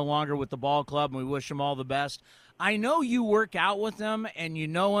 and he's no longer with the ball club, and we wish him all the best. I know you work out with him, and you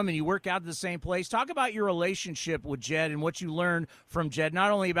know him, and you work out at the same place. Talk about your relationship with Jed and what you learned from Jed,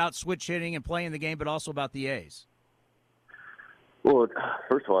 not only about switch hitting and playing the game, but also about the A's. Well,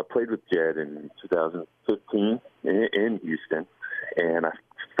 first of all, I played with Jed in 2015 in Houston, and I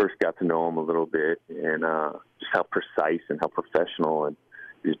first got to know him a little bit, and just how precise and how professional, and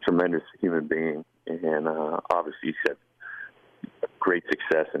he's a tremendous human being, and obviously he's had great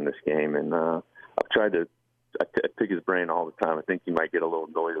success in this game. And I've tried to I pick his brain all the time. I think he might get a little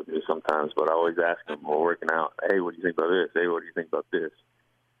annoyed with me sometimes, but I always ask him while working out, hey, what do you think about this? Hey, what do you think about this?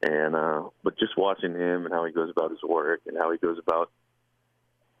 And but just watching him and how he goes about his work and how he goes about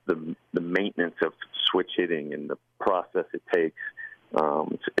the maintenance of switch hitting and the process it takes,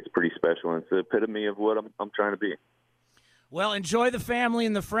 it's pretty special. And it's the epitome of what I'm trying to be. Well, enjoy the family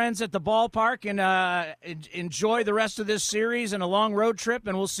and the friends at the ballpark, and enjoy the rest of this series and a long road trip,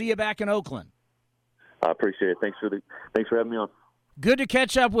 and we'll see you back in Oakland. I appreciate it. Thanks for having me on. Good to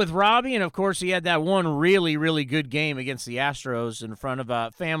catch up with Robbie, and, of course, he had that one really, really good game against the Astros in front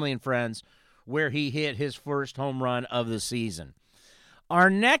of family and friends where he hit his first home run of the season. Our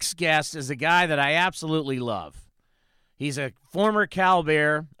next guest is a guy that I absolutely love. He's a former Cal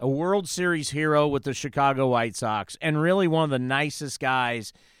Bear, a World Series hero with the Chicago White Sox, and really one of the nicest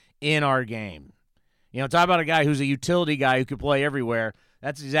guys in our game. You know, talk about a guy who's a utility guy who could play everywhere.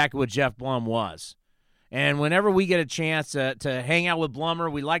 That's exactly what Jeff Blum was. And whenever we get a chance to hang out with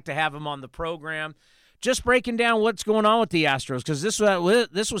Blummer, we like to have him on the program, just breaking down what's going on with the Astros, because this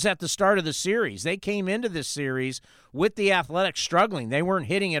was at the start of the series. They came into this series with the Athletics struggling. They weren't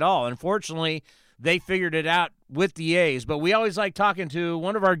hitting at all. Unfortunately, they figured it out with the A's. But we always like talking to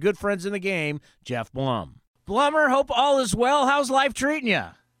one of our good friends in the game, Jeff Blum. Blummer, hope all is well. How's life treating you?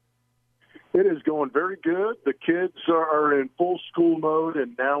 It is going very good. The kids are in full school mode,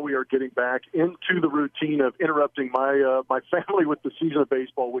 and now we are getting back into the routine of interrupting my family with the season of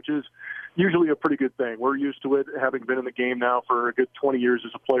baseball, which is usually a pretty good thing. We're used to it, having been in the game now for a good 20 years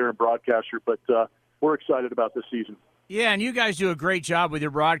as a player and broadcaster, but we're excited about this season. Yeah, and you guys do a great job with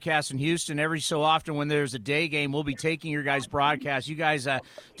your broadcast in Houston. Every so often when there's a day game, we'll be taking your guys' broadcast. You guys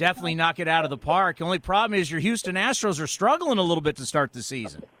definitely knock it out of the park. The only problem is your Houston Astros are struggling a little bit to start the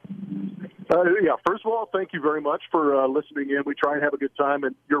season. Yeah, first of all, thank you very much for listening in. We try and have a good time,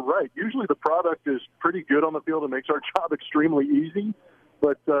 and you're right. Usually the product is pretty good on the field. It makes our job extremely easy.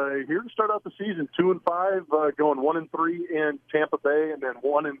 But here to start out the season, 2-5, going 1-3 in Tampa Bay, and then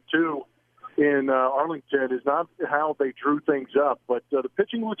 1-2 in Arlington is not how they drew things up. But the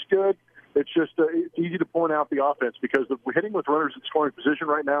pitching looks good. It's just it's easy to point out the offense because the hitting with runners in scoring position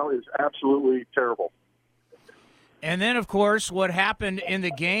right now is absolutely terrible. And then, of course, what happened in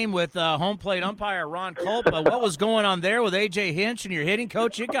the game with home plate umpire Ron Kulpa, what was going on there with A.J. Hinch and your hitting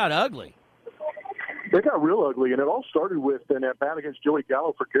coach? It got ugly. It got real ugly, and it all started with an at-bat against Joey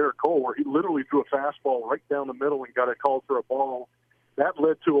Gallo for Garrett Cole, where he literally threw a fastball right down the middle and got it called for a ball. That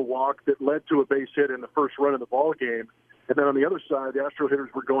led to a walk that led to a base hit in the first run of the ball game. And then on the other side, the Astro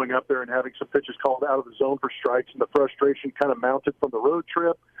hitters were going up there and having some pitches called out of the zone for strikes, and the frustration kind of mounted from the road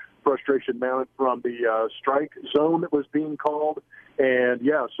trip. Frustration mounted from the strike zone that was being called. And,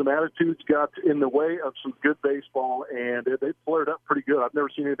 yeah, some attitudes got in the way of some good baseball, and they flared up pretty good. I've never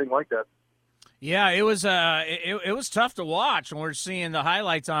seen anything like that. Yeah, it was it was tough to watch when we're seeing the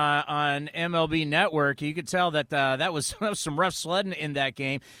highlights on MLB Network. You could tell that that was some rough sledding in that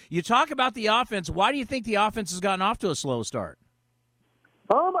game. You talk about the offense. Why do you think the offense has gotten off to a slow start?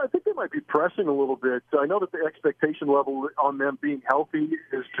 I think they might be pressing a little bit. I know that the expectation level on them being healthy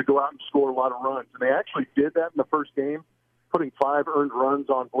is to go out and score a lot of runs. And they actually did that in the first game, putting 5 earned runs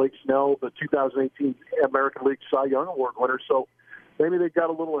on Blake Snell, the 2018 American League Cy Young Award winner. So maybe they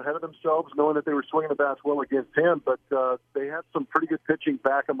got a little ahead of themselves knowing that they were swinging the bats well against him. But they had some pretty good pitching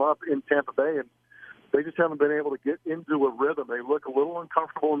back them up in Tampa Bay, and they just haven't been able to get into a rhythm. They look a little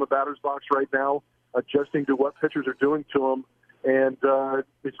uncomfortable in the batter's box right now. adjusting to what pitchers are doing to them. And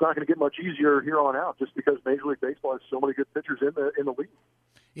it's not going to get much easier here on out just because Major League Baseball has so many good pitchers in the league.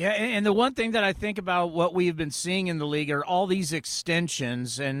 Yeah, and the one thing that I think about what we've been seeing in the league are all these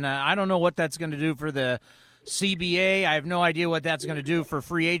extensions, and I don't know what that's going to do for the CBA. I have no idea what that's going to do for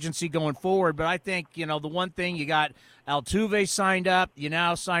free agency going forward, but I think, the one thing, you got Altuve signed up, you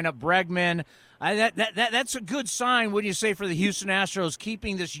now sign up Bregman. That's a good sign, wouldn't you say, for the Houston Astros,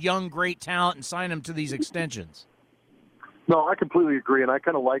 keeping this young, great talent and sign them to these extensions? No, I completely agree, and I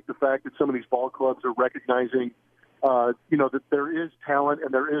kind of like the fact that some of these ball clubs are recognizing, that there is talent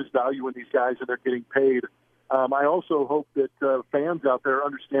and there is value in these guys and they're getting paid. I also hope that fans out there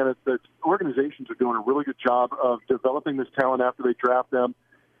understand that organizations are doing a really good job of developing this talent after they draft them,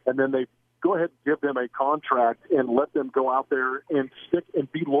 and then they go ahead and give them a contract and let them go out there and stick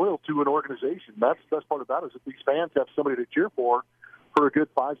and be loyal to an organization. That's the best part about it, is that these fans have somebody to cheer for a good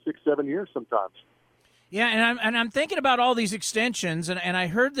 5, 6, 7 years sometimes. Yeah, and I'm thinking about all these extensions, and I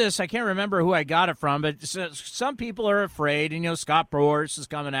heard this. I can't remember who I got it from, but some people are afraid. And Scott Boras is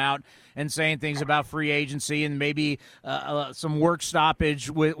coming out and saying things about free agency and maybe some work stoppage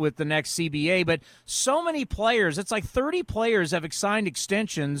with the next CBA. But so many players, it's like 30 players have signed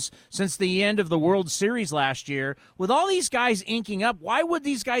extensions since the end of the World Series last year. With all these guys inking up, why would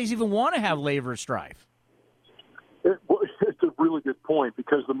these guys even want to have labor strife? It's a really good point,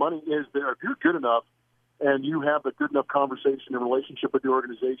 because the money is there. If you're good enough, and you have a good enough conversation and relationship with the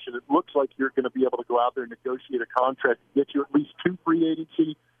organization, it looks like you're going to be able to go out there and negotiate a contract to get you at least to free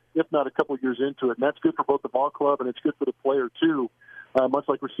agency, if not a couple of years into it. And that's good for both the ball club and it's good for the player, too, much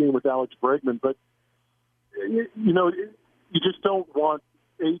like we're seeing with Alex Bregman. But, you just don't want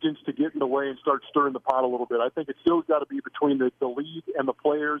agents to get in the way and start stirring the pot a little bit. I think it's still got to be between the league and the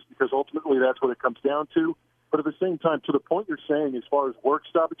players, because ultimately that's what it comes down to. But at the same time, to the point you're saying as far as work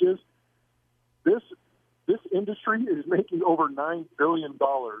stoppages, this industry is making over $9 billion,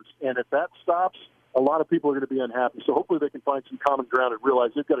 and if that stops, a lot of people are going to be unhappy. So hopefully they can find some common ground and realize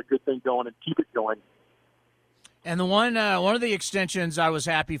they've got a good thing going and keep it going. And the one of the extensions I was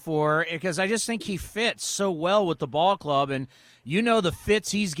happy for, because I just think he fits so well with the ball club, and the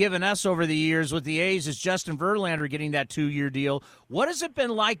fits he's given us over the years with the A's is Justin Verlander getting that 2-year deal. What has it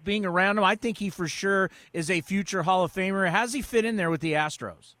been like being around him? I think he for sure is a future Hall of Famer. How does he fit in there with the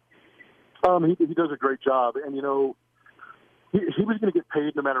Astros? He does a great job, and he was going to get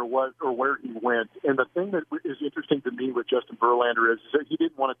paid no matter what or where he went. And the thing that is interesting to me with Justin Verlander is that he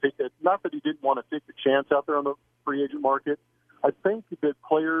didn't want to take that. Not that he didn't want to take the chance out there on the free agent market. I think that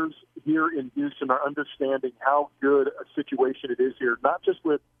players here in Houston are understanding how good a situation it is here, not just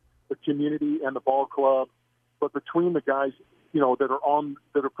with the community and the ball club, but between the guys that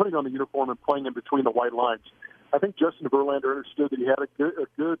are putting on the uniform and playing in between the white lines. I think Justin Verlander understood that he had a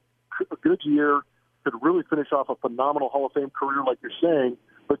good year, could really finish off a phenomenal Hall of Fame career, like you're saying,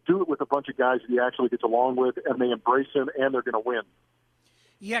 but do it with a bunch of guys that he actually gets along with, and they embrace him, and they're going to win.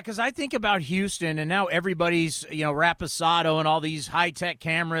 Yeah, because I think about Houston, and now everybody's, Raposado and all these high-tech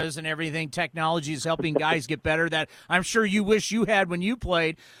cameras and everything. Technology is helping guys get better that I'm sure you wish you had when you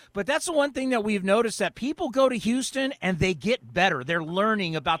played. But that's the one thing that we've noticed, that people go to Houston and they get better. They're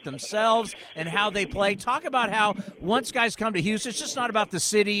learning about themselves and how they play. Talk about how once guys come to Houston, it's just not about the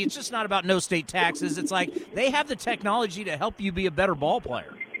city. It's just not about no state taxes. It's like they have the technology to help you be a better ball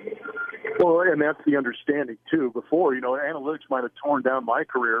player. Well, and that's the understanding, too. Before, analytics might have torn down my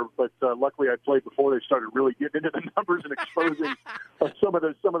career, but luckily I played before they started really getting into the numbers and exposing some of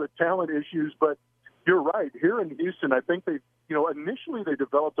the talent issues. But you're right. Here in Houston, I think initially they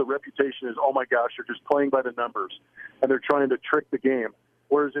developed a reputation as, oh, my gosh, they're just playing by the numbers, and they're trying to trick the game.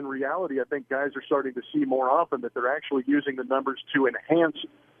 Whereas in reality, I think guys are starting to see more often that they're actually using the numbers to enhance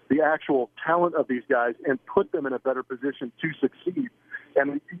the actual talent of these guys and put them in a better position to succeed.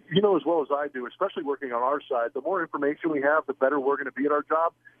 And you know as well as I do, especially working on our side, the more information we have, the better we're going to be at our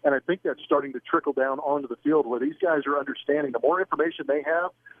job. And I think that's starting to trickle down onto the field, where these guys are understanding the more information they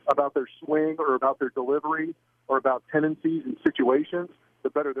have about their swing or about their delivery or about tendencies and situations, the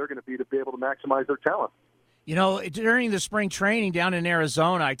better they're going to be able to maximize their talent. During the spring training down in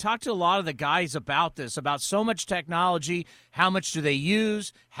Arizona, I talked to a lot of the guys about this, about so much technology, how much do they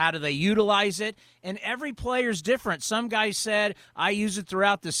use, how do they utilize it, and every player's different. Some guys said, I use it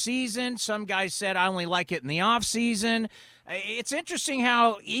throughout the season. Some guys said, I only like it in the off season. It's interesting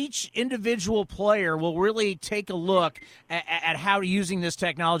how each individual player will really take a look at how using this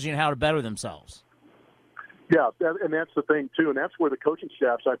technology and how to better themselves. Yeah, and that's the thing, too. And that's where the coaching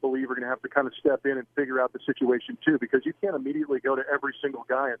staffs, I believe, are going to have to kind of step in and figure out the situation, too, because you can't immediately go to every single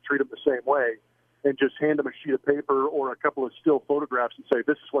guy and treat them the same way and just hand them a sheet of paper or a couple of still photographs and say,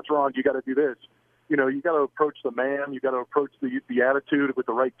 this is what's wrong, you got to do this. you got to approach the man, you got to approach the attitude with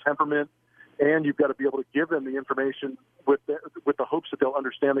the right temperament, and you've got to be able to give them the information with the hopes that they'll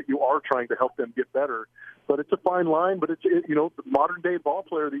understand that you are trying to help them get better. But it's a fine line. But the modern day ball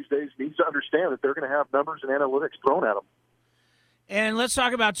player these days needs to understand that they're going to have numbers and analytics thrown at them. And let's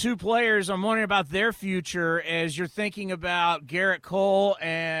talk about two players. I'm wondering about their future as you're thinking about Garrett Cole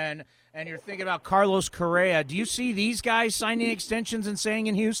and you're thinking about Carlos Correa. Do you see these guys signing extensions and staying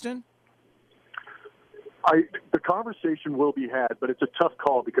in Houston? The conversation will be had, but it's a tough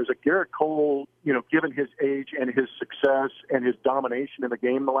call because Garrett Cole, given his age and his success and his domination in the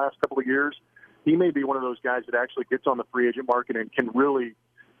game the last couple of years, he may be one of those guys that actually gets on the free agent market and can really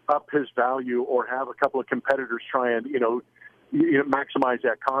up his value or have a couple of competitors try and, maximize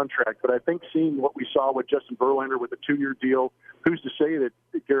that contract. But I think seeing what we saw with Justin Verlander with a 2-year deal, who's to say that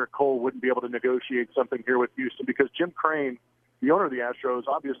Garrett Cole wouldn't be able to negotiate something here with Houston? Because Jim Crane, the owner of the Astros,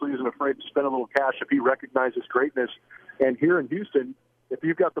 obviously isn't afraid to spend a little cash if he recognizes greatness. And here in Houston, if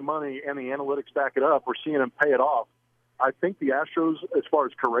you've got the money and the analytics back it up, we're seeing him pay it off. I think the Astros, as far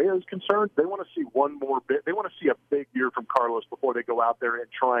as Correa is concerned, they want to see one more bit. They want to see a big year from Carlos before they go out there and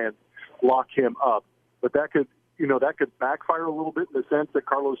try and lock him up. But that could backfire a little bit in the sense that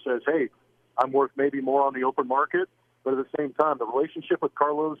Carlos says, hey, I'm worth maybe more on the open market. But at the same time, the relationship with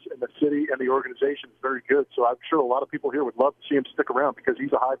Carlos and the city and the organization is very good. So I'm sure a lot of people here would love to see him stick around because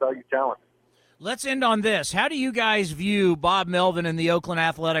he's a high-value talent. Let's end on this. How do you guys view Bob Melvin and the Oakland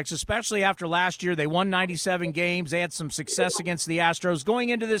Athletics, especially after last year? They won 97 games. They had some success against the Astros. Going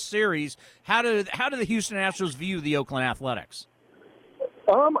into this series, how do the Houston Astros view the Oakland Athletics?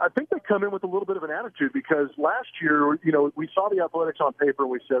 I think they come in with a little bit of an attitude because last year, we saw the Athletics on paper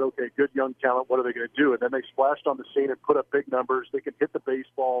and we said, okay, good young talent, what are they going to do? And then they splashed on the scene and put up big numbers. They can hit the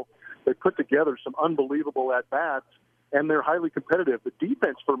baseball. They put together some unbelievable at-bats, and they're highly competitive. The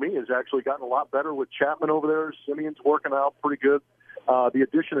defense, for me, has actually gotten a lot better with Chapman over there. Simeon's working out pretty good. The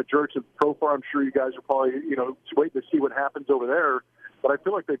addition of Jurickson Profar, I'm sure you guys are probably, waiting to see what happens over there. But I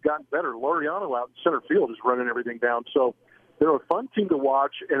feel like they've gotten better. Laureano out in center field is running everything down. So they're a fun team to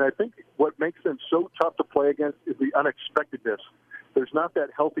watch, and I think what makes them so tough to play against is the unexpectedness. There's not that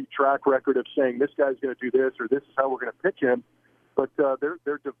healthy track record of saying this guy's going to do this or this is how we're going to pitch him. But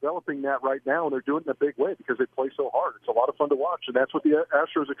they're developing that right now, and they're doing it in a big way because they play so hard. It's a lot of fun to watch, and that's what the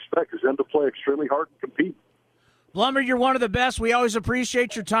Astros expect, is them to play extremely hard and compete. Blummer, you're one of the best. We always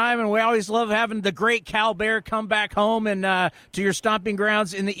appreciate your time, and we always love having the great Cal Bear come back home and to your stomping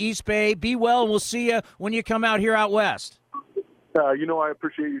grounds in the East Bay. Be well, and we'll see you when you come out here out west. I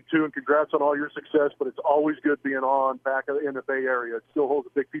appreciate you, too, and congrats on all your success, but it's always good being on back in the Bay Area. It still holds a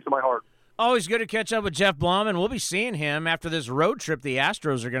big piece of my heart. Always good to catch up with Jeff Blum, and we'll be seeing him after this road trip. The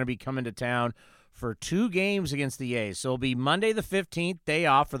Astros are going to be coming to town for 2 games against the A's. So it'll be Monday the 15th, day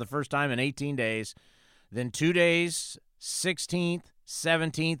off for the first time in 18 days. Then 2 days, 16th,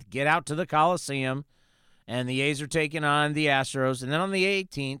 17th, get out to the Coliseum, and the A's are taking on the Astros. And then on the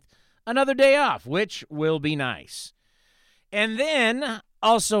 18th, another day off, which will be nice. And then,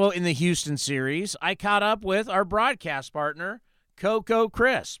 also in the Houston series, I caught up with our broadcast partner, Coco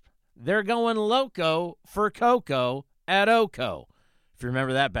Crisp. They're going loco for Coco at Oco, if you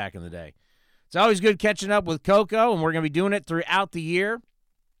remember that back in the day. It's always good catching up with Coco, and we're going to be doing it throughout the year.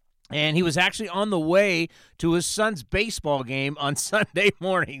 And he was actually on the way to his son's baseball game on Sunday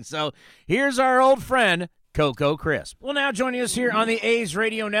morning. So here's our old friend, Coco Crisp. Well, now joining us here on the A's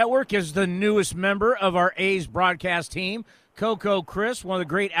Radio Network is the newest member of our A's broadcast team, Coco Crisp, one of the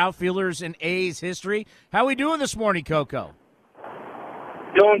great outfielders in A's history. How we doing this morning, Coco?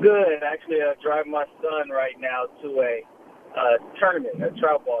 Doing good. Actually, driving my son right now to a tournament, a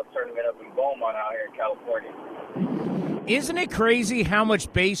trout ball tournament up in Beaumont out here in California. Isn't it crazy how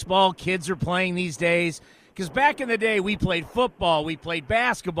much baseball kids are playing these days? Because back in the day, we played football, we played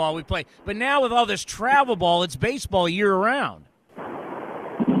basketball, but now with all this travel ball, it's baseball year-round.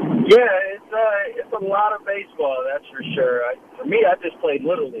 Yeah, it's a lot of baseball, that's for sure. For me, I just played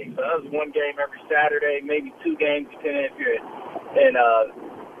Little League, so that was 1 game every Saturday, maybe 2 games, depending if you're in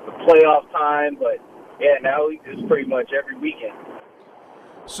the playoff time. But, yeah, now it's pretty much every weekend.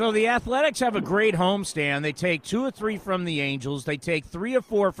 So the Athletics have a great homestand. They take 2 or 3 from the Angels. They take 3 or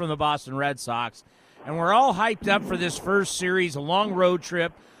 4 from the Boston Red Sox. And we're all hyped up for this first series, a long road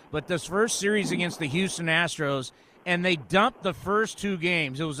trip, but this first series against the Houston Astros, and they dumped the first 2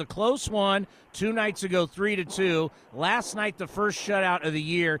 games. It was a close one 2 nights ago, 3-2. Last night, the first shutout of the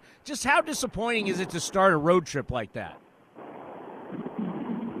year. Just how disappointing is it to start a road trip like that?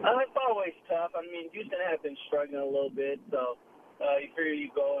 It's always tough. I mean, Houston has been struggling a little bit, so you figure you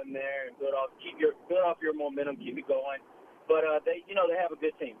go in there and build off your momentum, keep it going. But they have a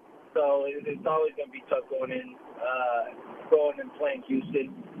good team. So it's always going to be tough going and playing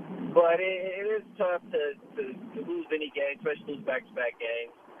Houston. But it is tough to lose any game, especially lose back-to-back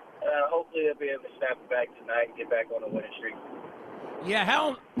games. Hopefully they'll be able to snap it back tonight and get back on a winning streak.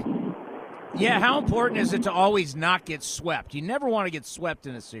 How important is it to always not get swept? You never want to get swept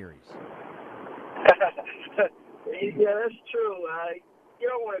in a series. Yeah, that's true. You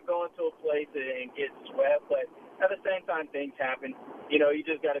don't want to go into a place and get swept, but at the same time, things happen. You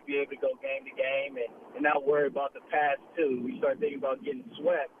just got to be able to go game to game and not worry about the past, too. We start thinking about getting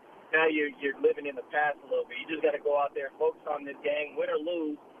swept. Now you're living in the past a little bit. You just got to go out there and focus on this game. Win or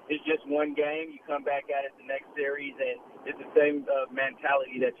lose, it's just one game. You come back at it the next series, and it's the same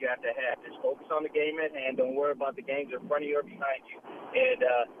mentality that you have to have. Just focus on the game at hand. Don't worry about the games in front of you or behind you, and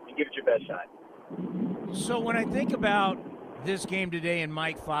you give it your best shot. So when I think about this game today and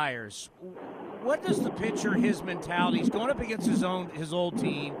Mike Fiers, what does the pitcher, his mentality, he's going up against his old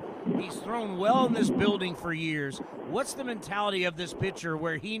team. He's thrown well in this building for years. What's the mentality of this pitcher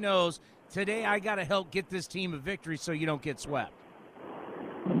where he knows, today I got to help get this team a victory so you don't get swept?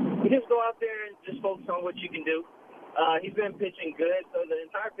 You just go out there and just focus on what you can do. He's been pitching good, so the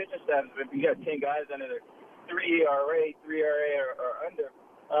entire pitching staff has been, you got 10 guys under their 3 ERA or under.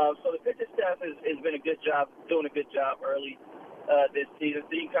 So the pitching staff has been doing a good job early this season,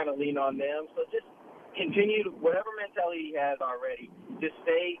 so you can kind of lean on them. So just continue to, whatever mentality he has already, just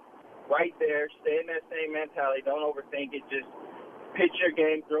stay right there, stay in that same mentality. Don't overthink it. Just pitch your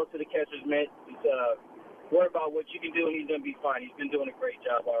game, throw to the catcher's mitt. Just worry about what you can do, and he's going to be fine. He's been doing a great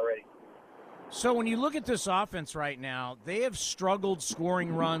job already. So when you look at this offense right now, they have struggled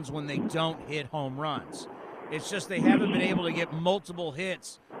scoring runs when they don't hit home runs. It's just they haven't been able to get multiple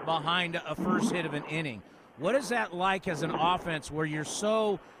hits behind a first hit of an inning. What is that like as an offense where you're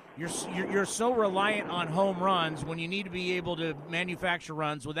so reliant on home runs when you need to be able to manufacture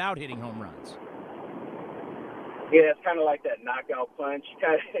runs without hitting home runs? Yeah, it's kind of like that knockout punch.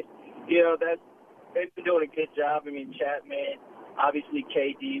 They've been doing a good job. I mean, Chapman, obviously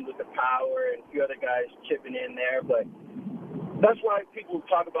KD with the power, and a few other guys chipping in there, but that's why people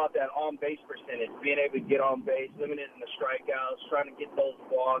talk about that on-base percentage, being able to get on base, limited in the strikeouts, trying to get those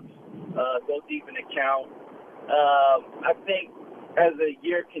walks, go deep in the count. I think as the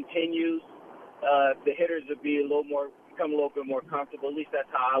year continues, the hitters will become a little bit more comfortable. At least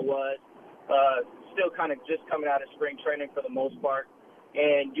that's how I was. Still kind of just coming out of spring training for the most part,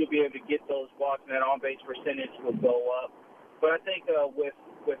 and you'll be able to get those walks, and that on-base percentage will go up. But I think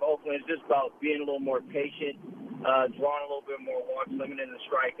with Oakland, it's just about being a little more patient, drawing a little bit more walks, limiting the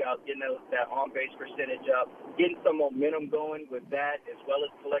strikeouts, getting that on-base percentage up, getting some momentum going with that, as well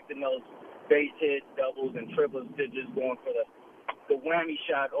as collecting those base hits, doubles, and triples, to just going for the whammy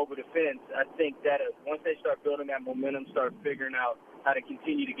shot over the fence. I think that once they start building that momentum, start figuring out how to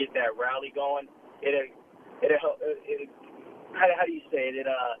continue to get that rally going, how do you say it?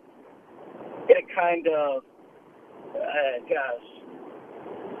 It'll kind of,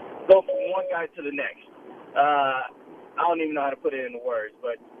 go from one guy to the next. I don't even know how to put it into words,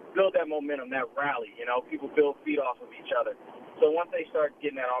 but build that momentum, that rally. People feed off of each other. So once they start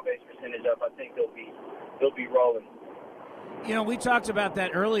getting that on-base percentage up, I think they'll be rolling. We talked about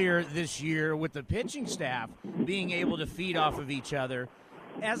that earlier this year with the pitching staff being able to feed off of each other.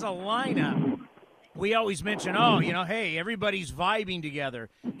 As a lineup, we always mention, hey, everybody's vibing together.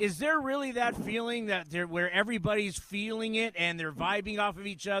 Is there really that feeling where everybody's feeling it and they're vibing off of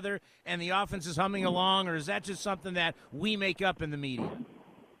each other and the offense is humming along, or is that just something that we make up in the media?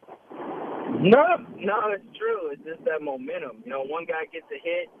 No, it's true. It's just that momentum. One guy gets a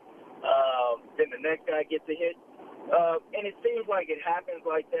hit, then the next guy gets a hit. And it seems like it happens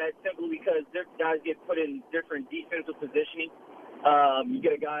like that simply because guys get put in different defensive positioning. You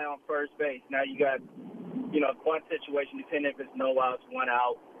get a guy on first base. Now you got, one situation, depending if it's no outs, 1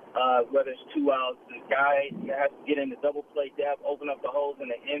 out, whether it's 2 outs. The guy has to get into double play depth, open up the holes in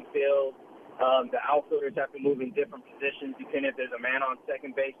the infield. The outfielders have to move in different positions depending if there's a man on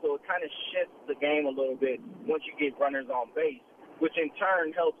second base. So it kind of shifts the game a little bit once you get runners on base, which in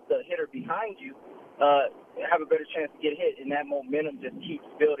turn helps the hitter behind you have a better chance to get hit. And that momentum just keeps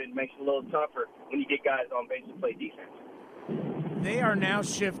building, makes it a little tougher when you get guys on base to play defense. They are now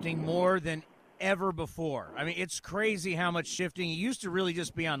shifting more than ever before. I mean, it's crazy how much shifting. It used to really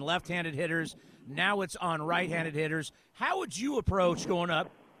just be on left-handed hitters. Now it's on right-handed hitters. How would you approach going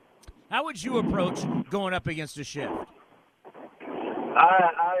up against a shift?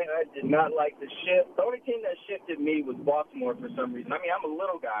 I did not like the shift. The only team that shifted me was Baltimore for some reason. I mean, I'm a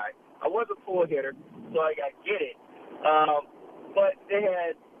little guy. I was a pull hitter, so I get it. But they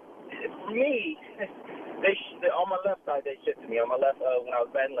had for me, on my left side, they shifted me. On my left, when I was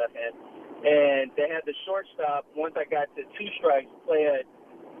batting left hand. And they had the shortstop, once I got to 2 strikes,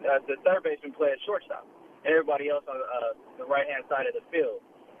 the third baseman play at shortstop. And everybody else on the right-hand side of the field.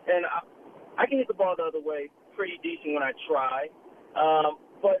 And I can hit the ball the other way pretty decent when I try.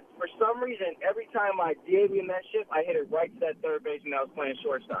 But for some reason, every time I did in that shift, I hit it right to that third baseman that was playing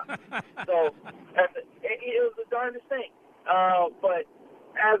shortstop. So it was the darndest thing. But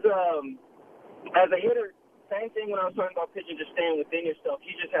as a hitter, same thing when I was talking about pitching, just staying within yourself.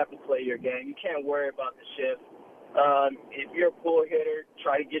 You just have to play your game. You can't worry about the shift. If you're a pull hitter,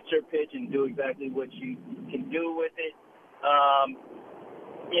 try to get your pitch and do exactly what you can do with it.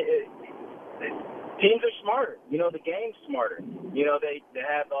 Teams are smarter. The game's smarter. They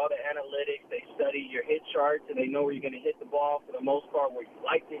have all the analytics. They study your hit charts, and they know where you're going to hit the ball for the most part, where you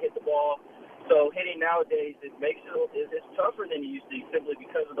like to hit the ball. So hitting nowadays, it's tougher than it used to simply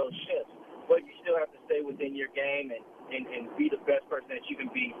because of those shifts. But you still have to stay within your game and be the best person that you can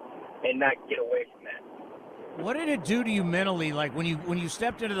be and not get away from that. What did it do to you mentally, like when you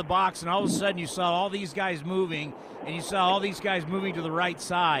stepped into the box and all of a sudden you saw all these guys moving and you saw all these guys moving to the right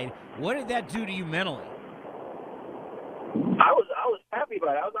side? What did that do to you mentally? I was happy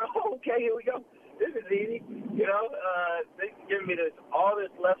about it. I was like, oh, okay, here we go. This is easy. They giving me all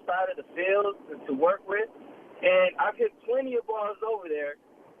this left side of the field to work with. And I've hit plenty of balls over there.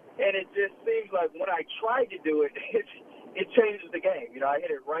 And it just seems like when I tried to do it, it changes the game. I hit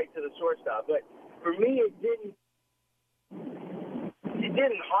it right to the shortstop. But for me, it didn't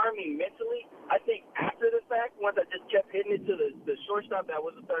harm me mentally. I think after the fact, once I just kept hitting it to the shortstop that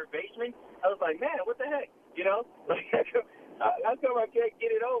was the third baseman, I was like, man, what the heck? Like, how come I can't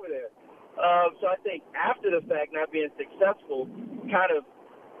get it over there? So I think after the fact, not being successful kind of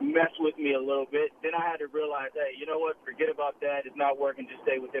messed with me a little bit. Then I had to realize, hey, you know what? Forget about that. It's not working. Just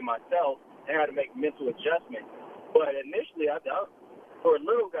stay within myself. And I had to make mental adjustments. But initially, for a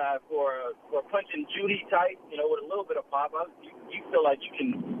little guy, for punching Judy type, with a little bit of pop, you feel like you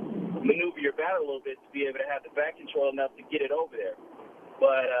can maneuver your bat a little bit to be able to have the back control enough to get it over there.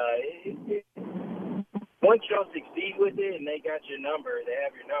 But once you don't succeed with it and they got your number, they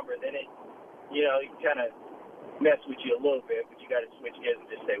have your number, then it, you kind of mess with you a little bit, but you got to switch gears and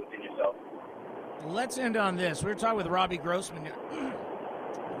just stay within yourself. Let's end on this. We were talking with Robbie Grossman.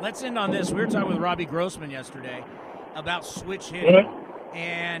 Let's end on this. We were talking with Robbie Grossman yesterday about switch hitting,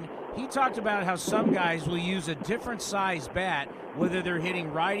 and he talked about how some guys will use a different size bat, whether they're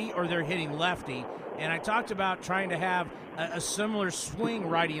hitting righty or they're hitting lefty. And I talked about trying to have a similar swing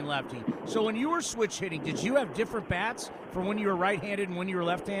righty and lefty. So when you were switch hitting, did you have different bats for when you were right-handed and when you were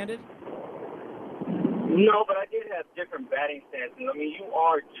left-handed? No, but I did have different batting stances. I mean, you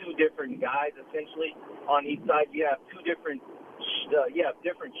are 2 different guys, essentially, on each side. You have 2 different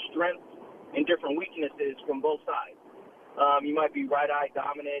different strengths and different weaknesses from both sides. You might be right-eye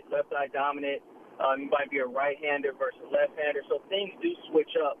dominant, left-eye dominant. You might be a right-hander versus left-hander. So things do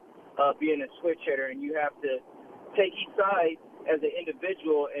switch up being a switch hitter, and you have to take each side as an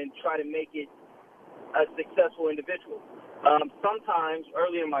individual and try to make it a successful individual. Sometimes,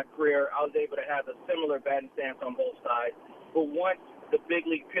 early in my career, I was able to have a similar batting stance on both sides. But once the big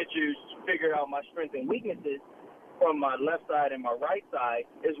league pitchers figured out my strengths and weaknesses from my left side and my right side,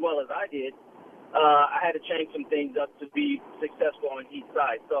 as well as I did, I had to change some things up to be successful on each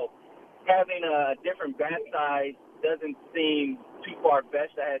side. So having a different bat size doesn't seem too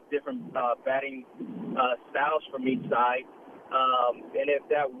far-fetched. I had different batting styles from each side. And if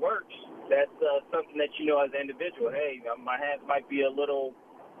that works, that's something that you know as an individual. Hey, my hands might be a little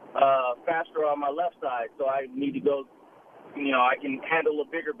faster on my left side, so I need to go, I can handle a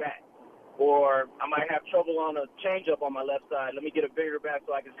bigger bat. Or I might have trouble on a changeup on my left side. Let me get a bigger bat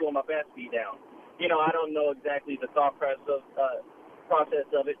so I can slow my bat speed down. I don't know exactly the thought process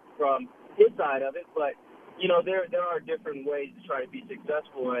of it from his side of it, but, there are different ways to try to be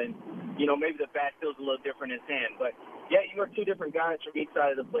successful, and, maybe the bat feels a little different in his hand. But, yeah, you are 2 different guys from each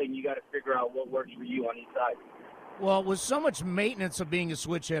side of the plate, and you got to figure out what works for you on each side. Well, with so much maintenance of being a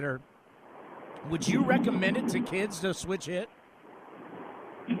switch hitter, would you recommend it to kids to switch hit?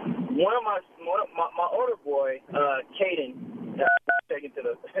 One of my older boy, Caden, taken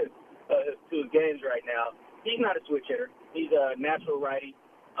to to his games right now. He's not a switch hitter. He's a natural righty,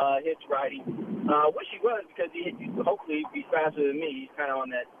 hits righty. Wish he was, because hopefully he'd be faster than me. He's kind of on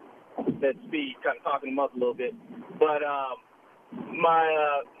that speed, kind of talking him up a little bit. But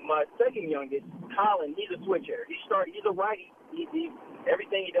my second youngest, Colin, he's a switch hitter. He's a righty.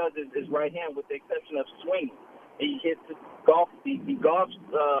 Everything he does is right hand, with the exception of swinging. He hits golf. He golfs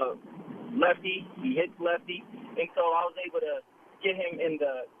lefty. He hits lefty, and so I was able to get him in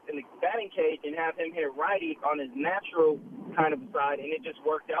in the batting cage and have him hit righty on his natural kind of side, and it just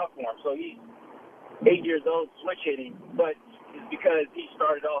worked out for him. So he's 8 years old, switch hitting, but it's because he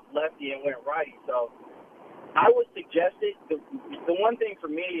started off lefty and went righty. So I would suggest it. The one thing for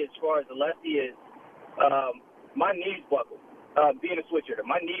me as far as the lefty is my knees buckle. Being a switch hitter,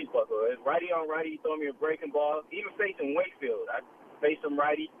 my knees buckle. It's righty on righty, you throw me a breaking ball. Even facing Wakefield, I faced him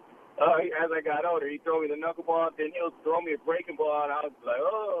righty. As I got older, he'd throw me the knuckleball, then he'll throw me a breaking ball, and I was like,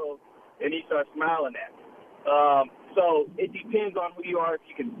 oh, and he starts smiling at me. So it depends on who you are. If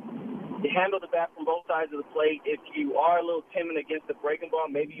you can handle the bat from both sides of the plate. If you are a little timid against the breaking ball,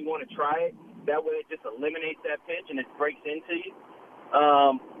 maybe you want to try it. That way it just eliminates that pitch and it breaks into you.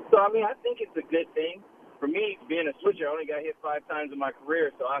 So, I mean, I think it's a good thing. For me, being a switcher, I only got hit 5 times in my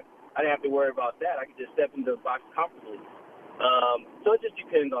career, so I didn't have to worry about that. I could just step into the box comfortably. So it just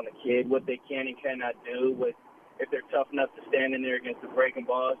depends on the kid, what they can and cannot do, if they're tough enough to stand in there against the breaking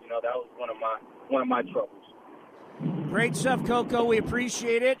balls. You know, that was one of my troubles. Great stuff, Coco. We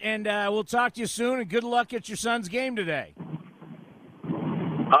appreciate it, and we'll talk to you soon, and good luck at your son's game today.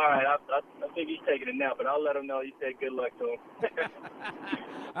 All right. I think he's taking it now, but I'll let him know you said good luck to him.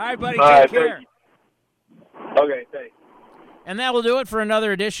 All right, buddy. All take right, care. Okay, thanks. And that will do it for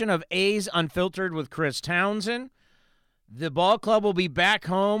another edition of A's Unfiltered with Chris Townsend. The ball club will be back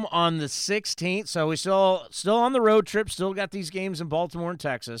home on the 16th, so we're still on the road trip, still got these games in Baltimore and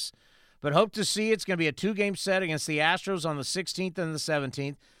Texas, but hope to see it's going to be a 2-game set against the Astros on the 16th and the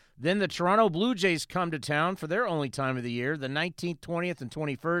 17th. Then the Toronto Blue Jays come to town for their only time of the year, the 19th, 20th, and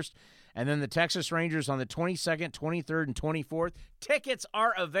 21st, and then the Texas Rangers on the 22nd, 23rd, and 24th. Tickets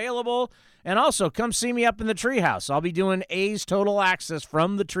are available, and also come see me up in the Treehouse. I'll be doing A's Total Access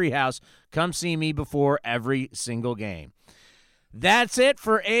from the Treehouse. Come see me before every single game. That's it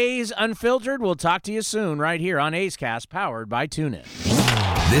for A's Unfiltered. We'll talk to you soon right here on A's Cast, powered by TuneIn.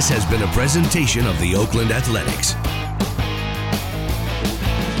 This has been a presentation of the Oakland Athletics.